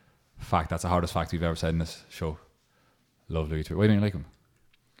 That's the hardest fact we've ever said in this show. Love Louis Theroux. Why don't you like him?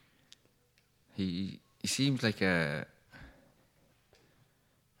 He seems like a...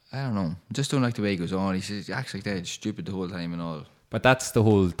 I don't know. I just don't like the way he goes on. He acts like that, stupid the whole time and all. But that's the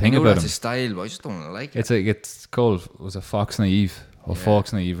whole I thing know about that's him. his style, but I just don't like it. It's called, was it Fox Naive? Or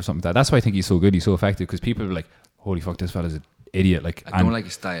Fox Naive or something like that. That's why I think he's so good, he's so effective, because people are like, holy fuck, this fella's an idiot. Like, I don't like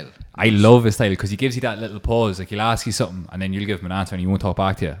his style. I love his style, because he gives you that little pause. Like, he'll ask you something, and then you'll give him an answer, and he won't talk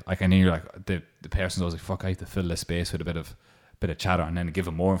back to you. Like, and then you're like, the person's always like, fuck, I have to fill this space with a bit of chatter, and then give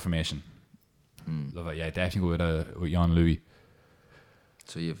him more information. Love it. Yeah, definitely go with Jan Louis.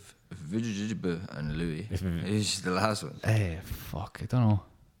 So you have Vijay and Louis. Who's the last one? Hey, fuck, I don't know.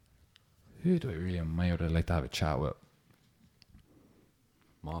 Who do I really admire that I'd like to have a chat with?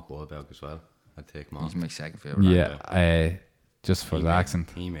 Mark Wahlberg as well. I'd take Mark. He's my second favourite. Yeah, just for He the made- accent.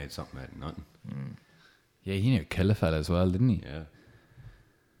 He made something out of nothing. Yeah, he knew to kill a fella as well, didn't he? Yeah.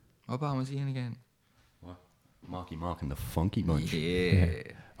 What band was he in again? What? Marky Mark and the Funky Bunch. Yeah.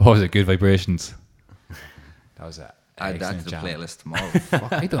 Oh, was it Good Vibrations? That was a Add that to excellent the jam. playlist tomorrow.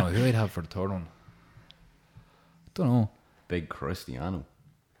 Fuck, I don't know who I'd have for the third one. Don't know. Big Cristiano.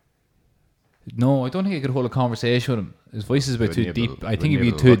 No, I don't think I could hold a conversation with him. His voice is a bit too Wouldn't be able- deep. I think wouldn't be he'd be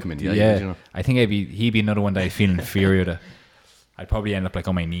able to too. look him in the eyes, Yeah, you know? I think he'd be another one that I feel inferior to. I'd probably end up like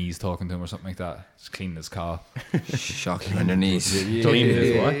on my knees talking to him or something like that. Just cleaning his car. Shocking on their knees. Cleaning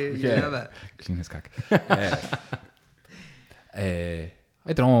his what? Yeah. Clean his cock.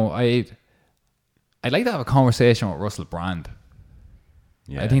 I don't know. I'd like to have a conversation with Russell Brand.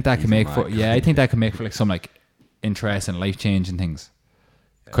 Yeah, I think that he's can a make mad for guy. I think that can make for like some like interesting life changing things.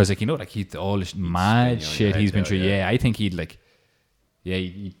 Because like, you know, like he's all this mad spin you on shit your he's head been there, through. yeah. Yeah, I think he'd like,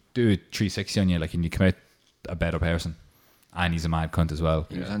 he'd do a 360 on you, like, and you come out a better person. And he's a mad cunt as well.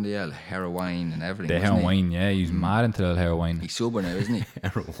 He was on the heroin and everything. The wasn't he? heroin, yeah, he's mad into the heroin. He's sober now, isn't he?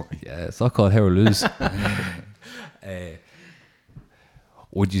 Yeah, it's not called Heroluz.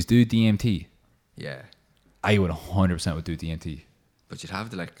 Would you do DMT? Yeah. I would 100% would do DMT. But you'd have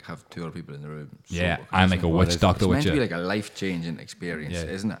to like have 2 other people in the room. Yeah, sober, and like a witch doctor it's with meant to you. be like a life-changing experience, Yeah.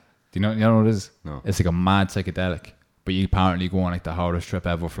 isn't it? Do you know what it is? No. It's like a mad psychedelic. But you apparently go on like the hardest trip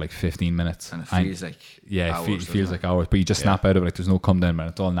ever for like 15 minutes. And it feels like hours, it feels doesn't like hours. But you just snap out of it. Like there's no come down, man.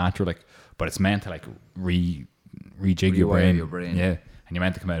 It's all natural. Like, but it's meant to like rejig your Rewire brain. your brain. Yeah, and you're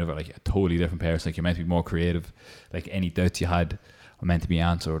meant to come out of it like a totally different person. Like you're meant to be more creative. Like any doubts you had are meant to be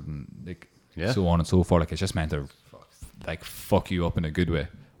answered, and like so on and so forth. Like it's just meant to like fuck you up in a good way.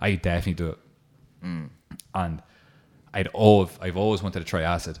 I definitely do it. And I've always wanted to try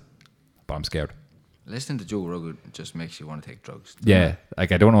acid, but I'm scared. Listening to Joe Rogan just makes you want to take drugs. Yeah,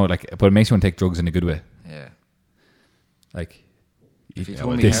 like I don't know, like, but it makes you want to take drugs in a good way. Yeah. Like, If he, yeah,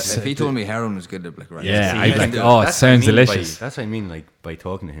 told, me this- if he told me heroin was good, I'd be like, right. Yeah, see, I'd let's like, do it. oh, it That's what I sounds mean by- delicious. That's what I mean, like, by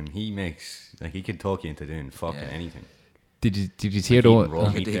talking to him, he makes, like, he can talk you into doing fucking anything. Did you hear eating the raw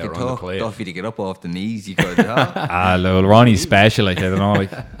He meat could there on the talk plate. Duffy to get up off the knees. You could, huh? well, Ronnie's special. Like I don't know,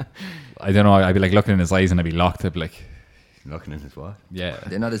 like I don't know. I'd be like looking in his eyes and I'd be locked. I'd be like, Looking in his what? yeah,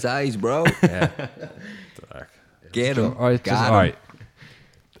 They're not his eyes, bro. Get him. all right, Got him. all right.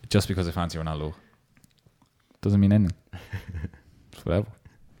 Just because I fancy Ronaldo doesn't mean anything. It's whatever.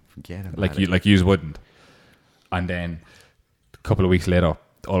 Forget about Like it. you wouldn't. And then a couple of weeks later,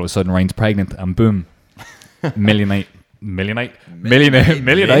 all of a sudden Ryan's pregnant, and boom, millionaire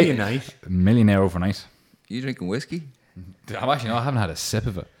overnight. You drinking whiskey? I'm actually no, I haven't had a sip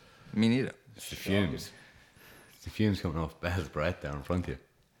of it. Me neither. It's the fumes. It's the fumes coming off Bell's breath down in front of you.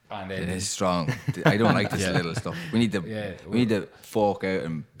 And It then is strong. I don't like this Yeah. little stuff. We need to Yeah. we need to fork out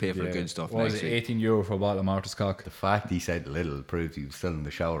and pay for the good stuff What was next it, week. €18 for a bottle of Martha's cock? The fact he said little proves he was still in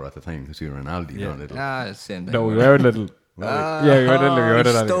the shower at the time because we were in Aldi, not little. Ah, it's the same thing. No, we were little. Yeah, we were little. We were He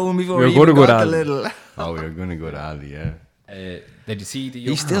little. stole me before We were he going even to go got to the Aldi. little. Oh, we were going to go to Aldi, yeah. Did you see the?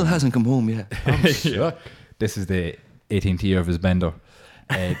 He still hasn't come home yet. Yeah. This is the 18th year of his bender.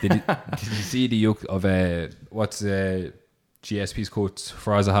 Did you see the yoke of what's GSP's coach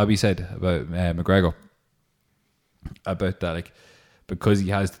Faraz Zahabi said about McGregor? About that, like, because he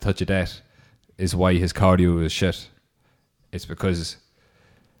has the touch of death, is why his cardio is shit. It's because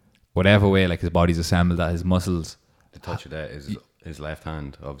whatever way like his body's assembled, that his muscles. The touch of that is his left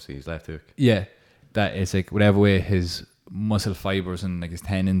hand, obviously his left hook. Yeah, that it's like whatever way his muscle fibers and like his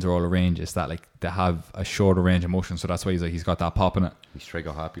tendons are all arranged. It's that like they have a shorter range of motion, so that's why he's got that pop in it. He's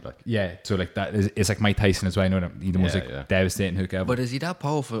trigger happy, like. Yeah, so like that is, it's like Mike Tyson as well. I know that he the most devastating hook ever. But is he that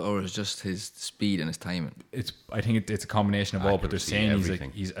powerful, or is just his speed and his timing? I think it's a combination of all. But they're Accuracy, saying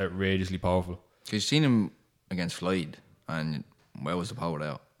everything. he's outrageously powerful. Because you've seen him against Floyd, and where was the power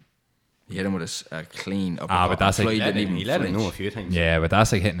there? He hit him with a clean uppercut. But that's and like- Floyd didn't even He let him flinch. know a few times. Yeah, but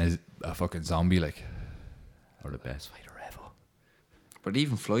that's like hitting a fucking zombie. Like, Or the best fighter ever. But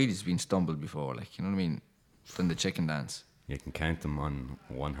even Floyd has been stumbled before, like, you know what I mean? Done the chicken dance. You can count them on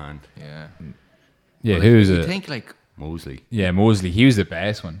one hand. Yeah. yeah, But who's you it? think like Mosley. Yeah, Mosley. He was the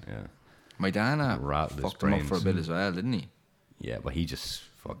best one. Yeah. Maidana Rattled his fucked him up for a brains. bit as well, didn't he? Yeah, but he just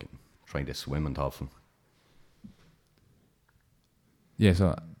fucking trying to swim on top of him. Yeah,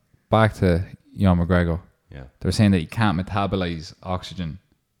 so back to Jan McGregor. Yeah. They're saying that you can't metabolize oxygen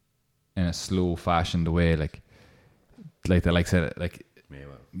in a slow fashion the way like they like said like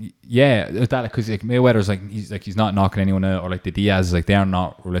Mayweather. yeah that because like Mayweather's he's not knocking anyone out, or like the Diaz is like they're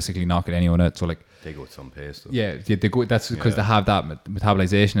not realistically knocking anyone out, so like They go at some pace, though. yeah they go, that's because they have that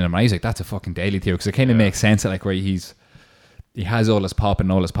metabolization in him, and he's like that's a fucking daily theory because it kind of makes sense that like where he has all his pop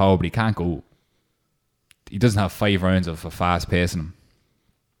and all his power, but he doesn't have 5 rounds of a fast pace in him.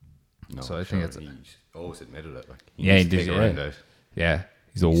 No, So I think it's- he's always admitted it. Like, Yeah, he needs to did, take a yeah. round out. Yeah,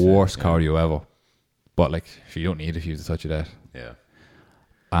 he's the worst cardio ever, but like you don't need if you use a touch of that. Yeah.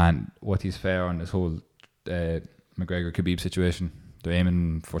 And what he's fair on this whole McGregor Khabib situation, they're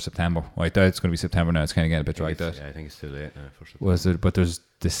aiming for September. Well, I doubt it's going to be September now. It's kind of getting a bit dragged out. Yeah, I think it's too late now for September. Was it? But there's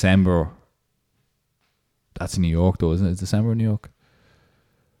December. That's in New York, though, isn't it? Is December in New York?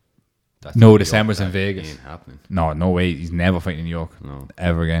 That's No, New York, December's in that Vegas. Ain't happening. No way. He's never fighting in New York. No.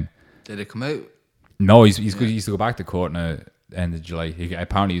 Ever again. Did it come out? No, he's to go back to court now. End of July.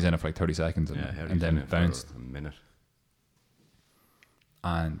 Apparently he's in it for like 30 seconds Yeah, I heard and he's in then it for bounced. a minute.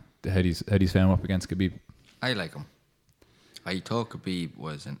 And how do you fair him up against Khabib? I like him. I thought Khabib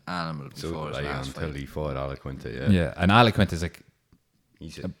was an animal So before his like, last until fight. he fought Alaquinta, yeah. Yeah, and Alaquinta is like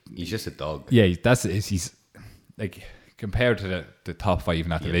He's just a dog. yeah, he's like compared to the top 5 in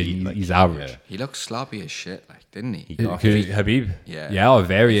that Yeah, division, like, he's average. yeah. He looked sloppy as shit, like, didn't he? Habib, Yeah. oh,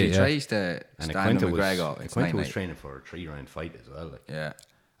 very. If he Yeah. tries to And stand with Aquinta McGregor, it's was 9-8. training for a 3-round fight as well. Like. Yeah.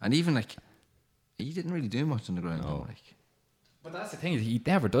 And even, like, he didn't really do much on the ground, though. Like, But that's the thing, he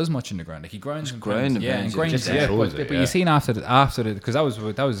never does much in the ground. Like he grinds and grind grinds, and yeah, grinds, and grinds, just yeah. controls But, it, but yeah. you seen after the because that was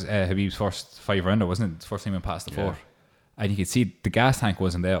Habib's first 5 rounder, wasn't it? The first time he passed the Yeah. 4, and you could see the gas tank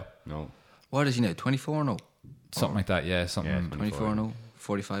wasn't there. No. what is he now? 24 0? Something like that, yeah. Something. Yeah, 24 0?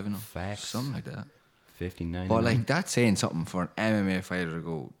 45 0? Facts. Something like that. 59. But, like, that's saying something for an MMA fighter to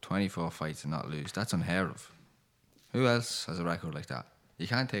go 24 fights and not lose. That's unheard of. Who else has a record like that? You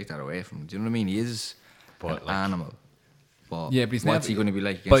can't take that away from him. Do you know what I mean? He is But, an like- animal. But Yeah, but he's what's never, he going to be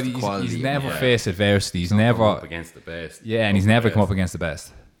like against But the quality? he's never Yeah. faced adversity. He's Come never, up against the best. yeah, and he's never come up against the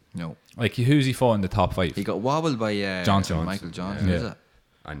best. No. Like who's he fought in the top 5? He got wobbled by Johnson. Michael Johnson, Yeah. is it?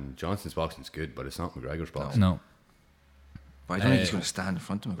 And Johnson's boxing's good, but it's not McGregor's boxing. No. But I don't think he's going to stand in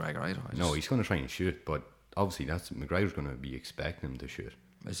front of McGregor either. No, he's going to try and shoot, but obviously McGregor's going to be expecting him to shoot.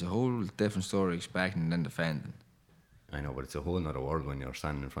 It's a whole different story expecting and then defending. I know, but it's a whole nother world when you're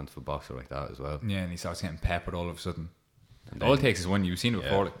standing in front of a boxer like that as well. Yeah, and he starts getting peppered all of a sudden. And All it then- takes is one. You've seen it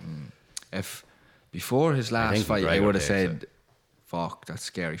before. Yeah. Like, If before his last think fight, I McGregor would have takes said, "Fuck, that's a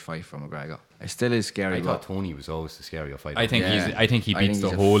scary fight for McGregor." It still is scary. I thought but Tony was always the scarier fighter. I think he beats the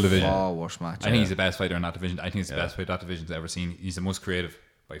he's a whole division. far worse match. I think he's the best fighter in that division. I think he's the Yeah. best fighter that division's ever seen. He's the most creative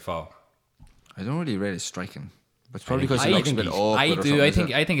by far. I don't really rate his striking, but it's probably because I he looks a think bit he's- awkward. I or do. something, I is think.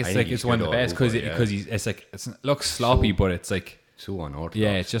 it? I think it's I like think it's he's one of good the all best because over, yeah. he's like it looks sloppy, but it's like so unorthodox.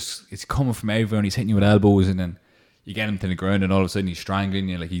 yeah, it's coming from everyone. He's hitting you with elbows, and then you get him to the ground, and all of a sudden he's strangling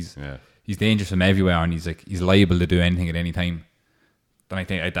you. Like he's dangerous from everywhere, and he's liable to do anything at any time. Then I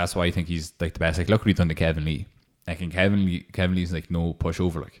think that's why I think he's like the best. Like look what he's done to Kevin Lee. Like in Kevin Lee's like no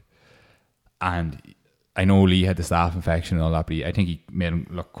pushover, like, and I know Lee had the staph infection and all that, but I think he made him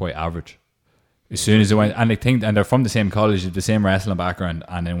look quite average. As soon as it went, and I think, and they're from the same college, the same wrestling background,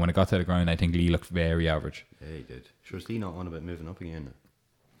 and then when it got to the ground, I think Lee looked very average. Yeah, he did. Sure, is he not on about moving up again?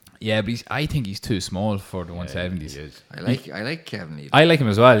 Yeah, but I think he's too small for the 170s. He is. I like Kevin Lee. I like him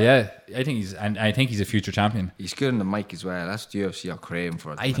as well. Yeah, I think he's a future champion. He's good on the mic as well. That's what UFC are craving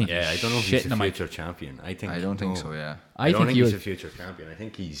for. I think. Yeah, I don't know if shit he's in a the mic. future champion. I don't think so. Yeah. I don't think he he's would- a future champion. I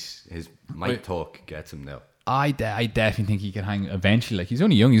think his mic talk gets him now. I definitely think he can hang eventually. Like, he's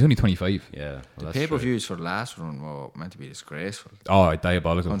only young. He's only 25. Yeah, well, The that's pay per true. views for the last one were meant to be disgraceful. Oh,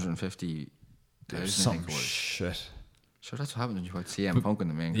 diabolical. 150,000. I Some think it was. shit. So that's what happened when you had CM Punk in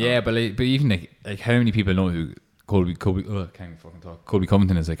the main. Yeah, but even like how many people know who Colby can't even fucking talk. Colby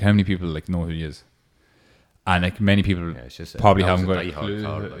Covington is? Like, how many people like know who he is? And like many people it's just probably that was haven't a got a diehard clue.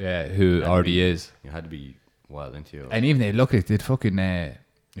 card, like. Who already is. You had to be well into it. And even they look at did fucking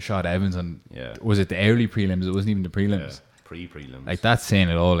Rashad Evans on. Yeah. Was it the early prelims? It wasn't even the prelims. Pre-prelims. Like, that's saying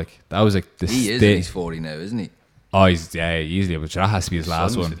it all. Like, that was like the He is. state. He's 40 now, isn't he? Oh, he's easily, but that has to be his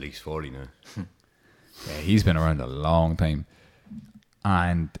last Son's one. at least 40 now. Yeah, he's been around a long time.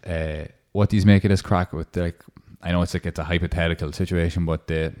 And what do you make of this crack with, like, I know it's a hypothetical situation, but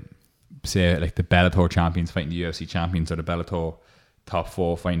say like the Bellator champions fighting the UFC champions, or the Bellator top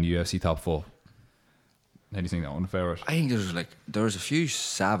 4 fighting the UFC top 4. How do you think that one fare out? I think there's a few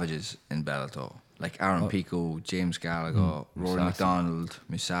savages in Bellator, like Aaron Pico, James Gallagher, Rory Musasi. McDonald,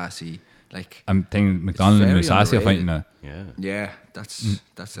 Musasi. Like, I'm thinking McDonald and very Musashi are underrated. fighting now. Yeah. yeah, that's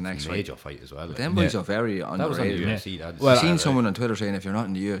the next fight. Major fight as well. But like. them boys Yeah. are very That was on the underrated. UFC. That's Well, I've seen someone on Twitter saying if you're not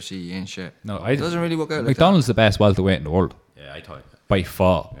in the UFC, you ain't shit. No, it doesn't really work out like McDonald's the best welterweight in the world Yeah, I thought. by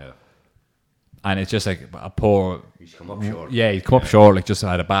far, Yeah. and it's just like a poor. He's come up short. Yeah, he's come up short. Like, just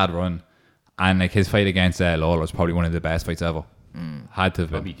had a bad run, and like his fight against Lawler was probably one of the best fights ever. Had to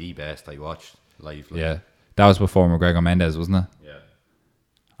have been. Probably the best I watched live. Like. Yeah, that was before McGregor Mendez, wasn't it? Yeah.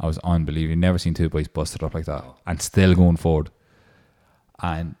 I was unbelievable. Never seen two boys busted up like that, and still going forward.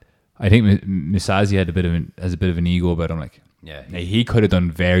 And I think Musashi had has a bit of an ego about him. Like, Yeah. he could have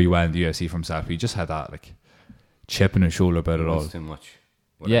done very well in the UFC for himself. He just had that like chip on his shoulder about it all. It's too much.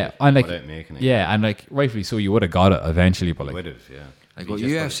 Yeah, and like, without making it. yeah, and like rightfully so, you would have got it eventually, but like, Would have, yeah. Like, He what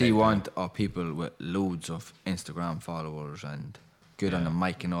just UFC would've want are people with loads of Instagram followers and good on the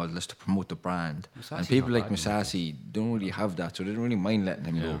mic and all this to promote the brand. Musashi's And people not like bad, Musashi don't really have that, so they don't really mind letting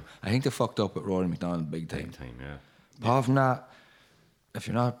him go. I think they fucked up with Rory McDonald big time. Big time, yeah. Apart from that, if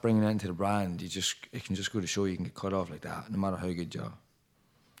you're not bringing it into the brand, it can just go to show you can get cut off like that, no matter how good you are.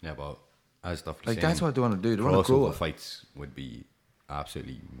 Yeah, but as stuff Like, that's what they want to do. They want to grow crossover it. fights would be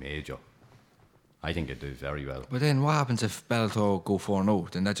absolutely major. I think it do very well. But then what happens if Bellator go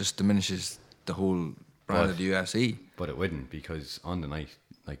 4-0? Then that just diminishes the whole brand of the UFC. But it wouldn't, because on the night,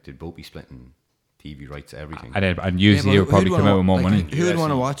 like, they'd both be splitting TV rights, everything. and UFC would probably come out with more money. Who would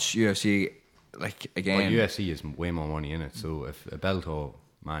want to UFC. watch UFC like again? But UFC is way more money in it, so if a Bellator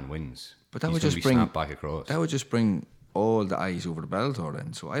man wins, But that he's would gonna just be bring snapped back across. That would just bring all the eyes over the Bellator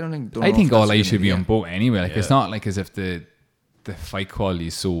then. So I don't think. I think all eyes should be on on both anyway. Like, it's Yeah. not like as if the fight quality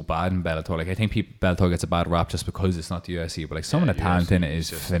is so bad in Bellator. Like, I think Bellator gets a bad rap just because it's not the UFC. But like, some of the talent UFC in it is is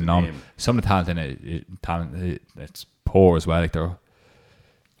just the phenomenal. name. Some of the talent in it, it's poor as well. Like, they're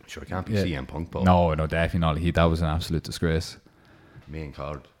Sure, it can't be yeah. CM Punk, but no, definitely not. That was an absolute disgrace. main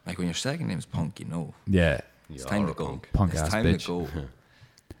card. Like, when your second name's Punk, you know. Yeah, It's You time are to a go. punk. Punk it's ass time bitch. to go.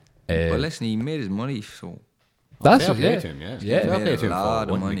 Uh, But listen, he made his money, so that's Fair what, play yeah, to him, yeah. yeah. Fair he play made to a him for lot of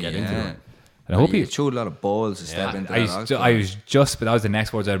wanting to money. get into Yeah. it. And I hope he he. showed a lot of balls to step into that. But that was the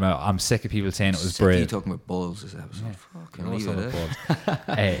next words out of my mouth. I'm sick of people saying it was He brave. talking about balls this episode. Fucking What's leave up it. with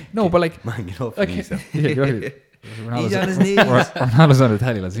eh? balls? No, but like, Man, get off like, your knees now. yeah, go ahead. He's on his knees. Ronaldo's on the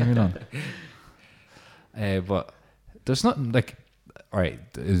telly. Let's leave me alone. But there's nothing like, all right,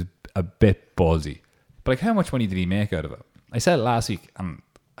 it's a bit ballsy. But like, how much money did he make out of it? I said it last week, and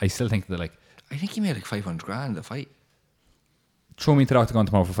I still think that like, I think he made like 500 grand a fight, throw me into the octagon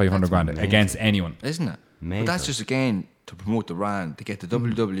tomorrow for 500 That's grand amazing. against anyone. isn't it? But Mental. that's just again to promote the brand, to get the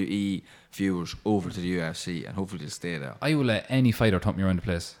WWE viewers over to the UFC, and hopefully they'll stay there. I will let any fighter thump me around the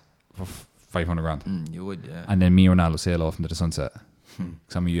place for 500 grand. You would, yeah. And then me and Ronaldo sail off into the sunset.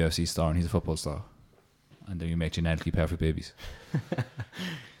 Because I'm a UFC star and he's a football star. And then you make genetically perfect babies.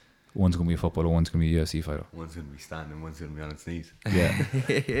 One's going to be a footballer, one's going to be a UFC fighter. One's going to be standing, one's going to be on its knees.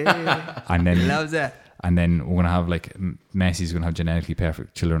 Yeah. and then Loves that. and then we're going to have like Messi's going to have genetically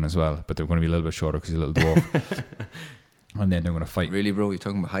perfect children as well. But they're going to be a little bit shorter because he's a little dwarf. And then they're going to fight. Really, bro? You're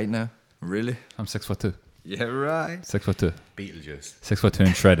talking about height now? Really? I'm 6'2". Yeah, right. 6'2". Beetlejuice. 6'2"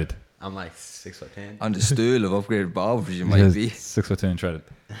 and shredded. I'm like 6'10". On the stool of upgraded barbers, you might be. 6'2" and shredded.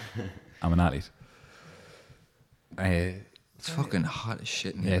 I'm an athlete. It's fucking hot as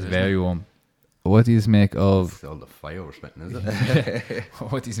shit in Yeah, here. it's isn't very warm. What do you make of It's all the fire we're spitting, is it?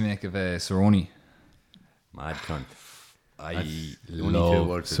 what do you make of Cerrone? Mad cunt. I only two love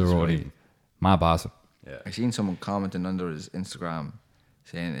words to Cerrone. describe him. My boss. Yeah. I seen someone commenting under his Instagram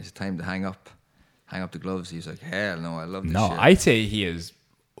saying it's time to hang up the gloves. He's like, hell no, I love this No, shit. I'd say he has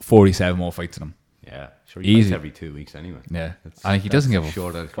 47 more fights in him. Yeah. Sure, he Easy. fights every 2 weeks anyway. Yeah. I think he doesn't give a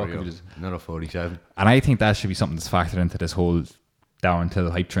short fuck. career. if he does. Another 47. And I think that should be something that's factored into this whole down till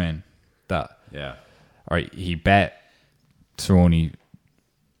hype train. That, Yeah. all right, he bet Cerrone.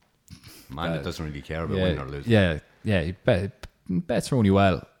 Man that doesn't really care about Yeah, winning or losing. yeah, he bet Cerrone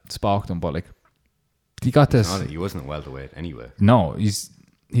well, sparked him, but like, he got this. He wasn't a welterweight anyway. No, he's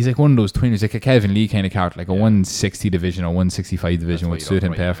like one of those twins. He's like a Kevin Lee kind of character, like a 160 division or 165 division would suit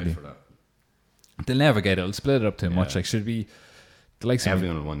him perfectly. They'll never get it. It'll split it up too much. Like, should be the likes of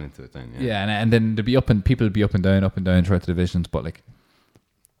Everyone will want into it then. yeah, and then there'll be people will be up and down throughout the divisions. But like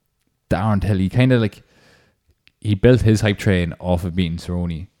Darren Till, he kind of like he built his hype train off of beating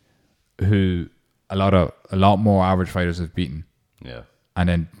Cerrone, who a lot more average fighters have beaten, Yeah. and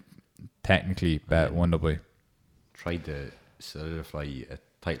then technically bet Wonderboy. Tried to solidify a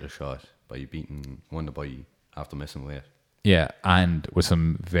title shot by beating Wonderboy after missing weight. Yeah, and with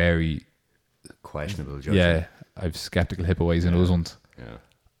some very Questionable judging. yeah, I've skeptical hip ways in those ones. Yeah.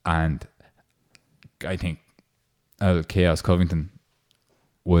 And I think Chaos Covington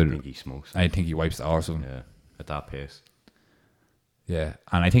I think he smokes. I think he wipes the arse of him. Yeah. At that pace. Yeah,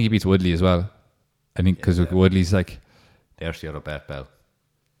 and I think he beats Woodley as well. I think because Woodley's like, There's the other bet bell.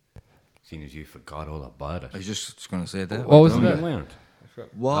 Seeing as you forgot all about it. I was just going to say that. What was No, it? you weren't.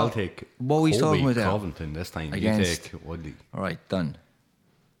 What? I'll take What were we talking Colby about there? Covington this time. Against- You take Woodley. All right, done.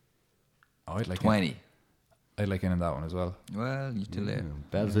 I'd like 20. I'd like in that one as well. Well, you're too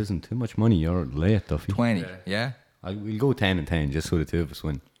late. Bells isn't too much money. You're late, Duffy. 20, yeah? We'll go 10 and 10 just so the two of us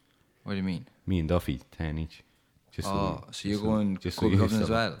win. What do you mean? Me and Duffy, 10 each. Just Oh, so you're going just Colby you Covington as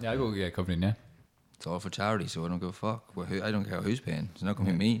still- well? Yeah, I go Covington. Yeah, It's all for charity, so I don't give a fuck. Well, I don't care who's paying. It's not going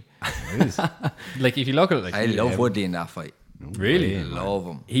to be me. it is. Like if you look at it, like I love Woodley in that fight. really, I love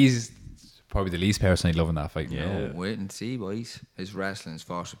him. he's probably the least person I'd love in that fight. Yeah. No, wait and see, boys. His wrestling is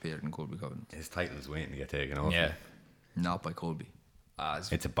far superior than Colby Covington. His title is waiting to get taken off. yeah. Not by Colby.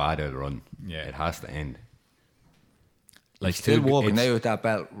 It's a bad out run. Yeah. It has to end. Like Still walking it's- out with that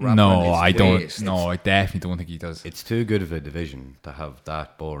belt wrapped around no, his I don't. waist. No, I definitely don't think he does. It's too good of a division to have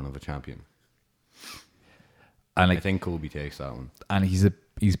that boring of a champion. And I like, think Colby takes that one. and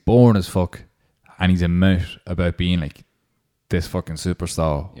he's boring as fuck, and he's a mouth about being like this fucking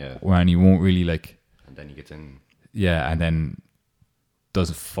superstar. Yeah. when he won't really like. And then he gets in. Yeah, and then does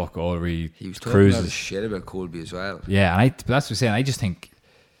fuck all really He was talking a lot of cruises. shit about Colby as well. Yeah, and that's what I'm saying. I just think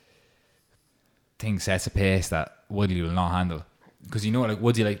things sets a pace that Woodley will not handle, because you know, like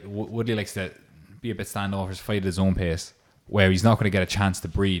Woodley likes to be a bit standoffish, fight at his own pace, where he's not going to get a chance to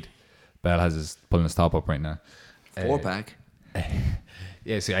breathe. Bell has his pulling his top up right now. 4-pack.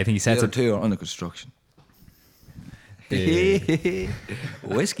 Yeah, so I think he The sets other up. two are under construction.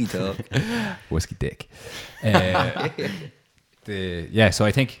 Whiskey talk. Whiskey dick. So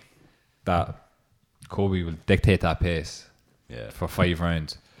I think that Kobe will dictate that pace for 5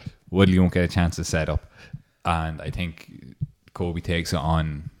 rounds. Woodley won't get a chance to set up, and I think Kobe takes it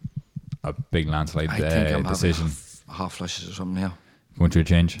on a big landslide I think I'm decision. having hot flushes or something now. Going through a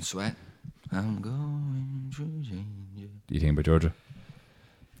change. Sweat. I'm going through change. Do you think about Georgia?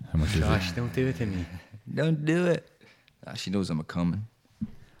 How much is it? Gosh, don't do it to me. Don't do it. She knows I'm a coming.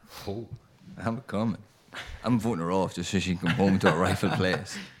 Oh. I'm a coming. I'm voting her off just so she can come home to a rifle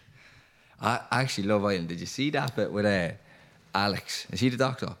place. I actually love Ireland. Did you see that bit with Alex? Is he the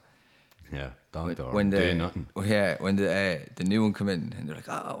doctor? Yeah, doctor. When doing nothing. when the new one come in and they're like,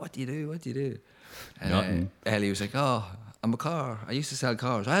 oh, what do you do? What do you do? And Nothing. Ellie was like, oh, I'm a car. I used to sell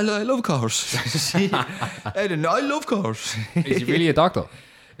cars. I love cars. I didn't know. I love cars. Is he really a doctor?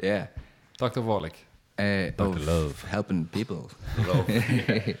 Yeah. Doctor of what, like? Dr. Love. Helping people.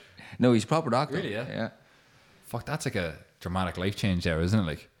 No, he's a proper doctor. Really, yeah? Yeah. Fuck, that's like a dramatic life change there, isn't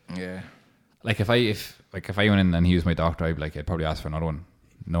it? Yeah. Like if I went in and he was my doctor, I'd probably ask for another one.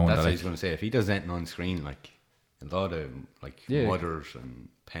 Knowing That's that what I like, was going to say. If he does anything on screen, like a lot of like Yeah. mothers and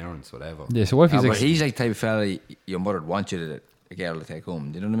parents, whatever. yeah. So what if he's But like, he's like the type of fella your mother would want you to a girl to take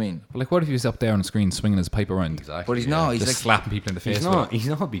home. Do you know what I mean? like what if he was up there on the screen swinging his pipe around, Exactly. But he's yeah. not. He's just like slapping people in the face? He's with not. it? He's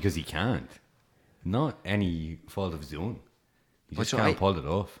not because he can't. Not any fault of his own. He But just so can't I- pull it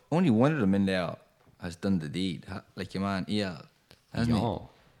off. only one of them in there has done the deed. Like your man, hasn't he?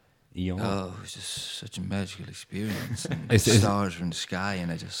 Yeah. Oh, it was just such a magical experience. And Is- is- stars were in the sky,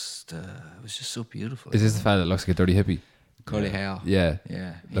 and it was just so beautiful. Is this the fella that looks like a dirty hippie? curly hair? Yeah.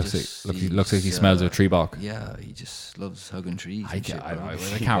 Yeah. Looks like he smells of a tree bark. Yeah, he just loves hugging trees. I and shit, can't bro. I I can't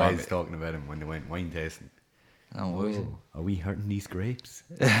was remember. talking about him when they went wine tasting. No worries. Are we hurting these grapes?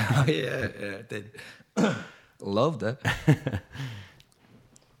 Yeah, it did. Loved it.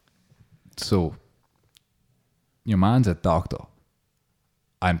 So, your man's a doctor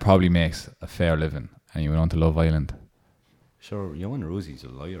and probably makes a fair living, and you went on to Love Island. Sure, Johan Rosie's a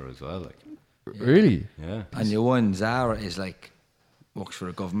lawyer as well. Like, Really? yeah. And your one, Zara, is like, works for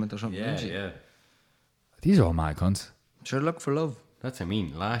the government or something, Yeah, doesn't she? yeah. These are all mad cunts. Sure, look for love. That's what I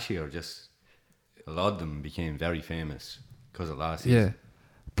mean. Last year, just a lot of them became very famous because of last Yeah. season.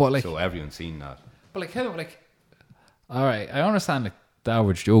 But like, So everyone's seen that. how, like, all right, I understand like the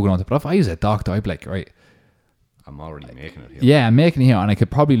average Joe going on to, but if I was a doctor, I'd be like, right, I'm already making it here. yeah, I'm making it here, and I could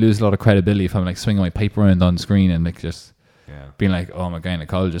probably lose a lot of credibility if I'm like swinging my pipe around on screen and like just being like, oh, I'm a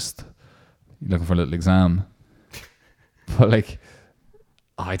gynecologist looking for a little exam. But like,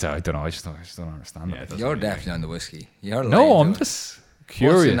 I don't know. I just don't understand Yeah, that. it You're doesn't definitely on the whiskey. You're No, lying I'm to us. just What's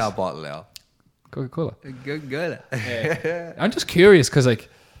curious. in that bottle, Al? Coca-Cola. Good. I'm just curious because like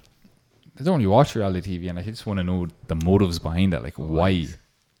I don't really watch reality TV, and like, I just want to know the motives behind it, like why.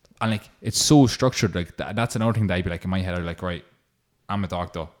 And like it's so structured. Like that's another thing that I'd be like in my head. I'd be like, right, I'm a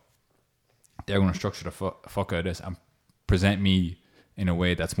doctor. They're going to structure the fuck out of this and present me in a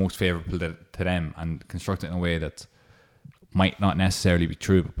way that's most favorable to them, and construct it in a way that might not necessarily be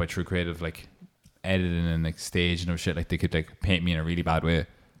true, but by true creative like editing and like staging and shit, like they could like paint me in a really bad way.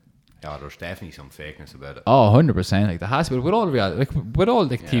 Yeah, there's definitely some fakeness about it. Oh, 100%. Like there has to be with all reality, like with all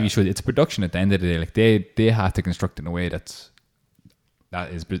like TV shows, it's production at the end of the day. Like they have to construct it in a way that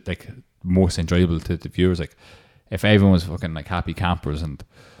is like most enjoyable to the viewers. Like if everyone was fucking like happy campers and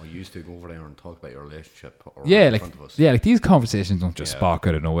We used to go over there and talk about your relationship. Or yeah, in like front of us. yeah, like these conversations don't just Yeah. spark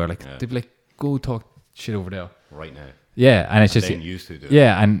out of nowhere. Like Yeah. they'd be like, go talk shit over there. Right now. Yeah, and it's just Then used to do it.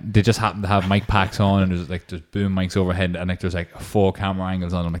 yeah, and they just happen to have mic packs on, and there's boom mics overhead, and like there's like 4 camera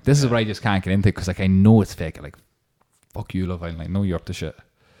angles on. I'm like, this is what I just can't get into because like I know it's fake. Like, fuck you, Love Island. I know you're up to shit.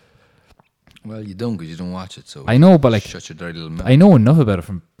 Well, you don't because you don't watch it, so I know, but like shut your dirty little mouth. I know enough about it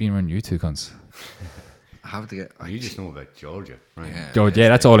from being around you two cunts. I have to get. You just know about Georgia, right? Yeah. Georgia, yeah,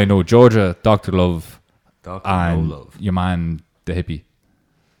 that's all I know. Georgia, Dr. Love, Dr. and No Love. your man, the hippie.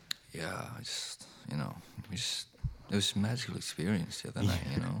 Yeah, I just it was a magical experience the other night.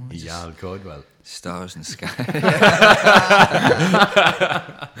 Just Yal Codwell. stars in the sky.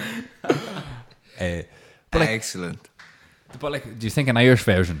 But like- Excellent. But like, do you think an Irish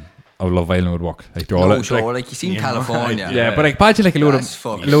version of Love Island would work? Like, they're all No, like, sure, like you seen California. yeah, but like, imagine like a load That's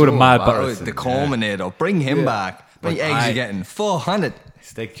fucking of so mad bad. butters. The Culminator, bring him back. How many eggs you getting? 400.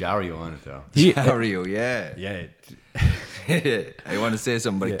 Stick Jario on it though. Mario, yeah. Yeah, I want to say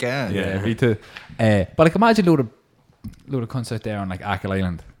something, but I can't. yeah, me too. But like, imagine a load of cunts out there on like Achill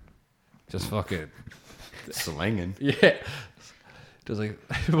Island, just fucking Slinging. yeah. Just like,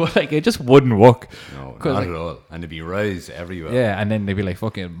 but like it just wouldn't work. No, 'Cause, not like, at all. And there'd be rows everywhere. yeah, and then they'd be like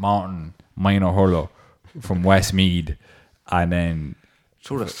fucking Martin Minor Hurlo from Westmead, and then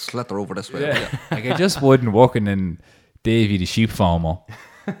Throw the slither over this way. yeah, like it just wouldn't work. And then Davey the sheep farmer,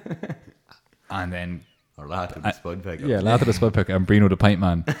 and then Or that with the spud picker. yeah, Latter the spud picker and Brino the pint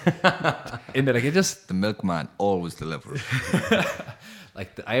man. In there, like it just The milkman always delivers.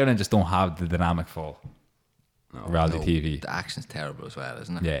 like the Ireland just don't have the dynamic for reality TV. The action's terrible as well,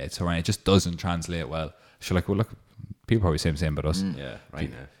 isn't it? Yeah, it's alright. It just doesn't translate well. So like, well, look, people probably say the same about us. Yeah,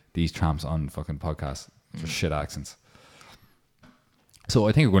 right now. These tramps on fucking podcasts, just shit accents. So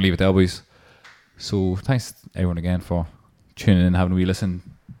I think we're going to leave it there, boys. So thanks everyone again for tuning in, having a wee listen.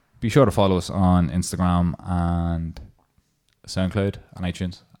 Be sure to follow us on Instagram and SoundCloud and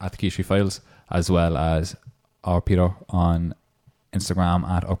iTunes at the Key Street Files, as well as our Peter on Instagram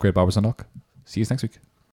at Upgrade Barbers and Duck. See you next week.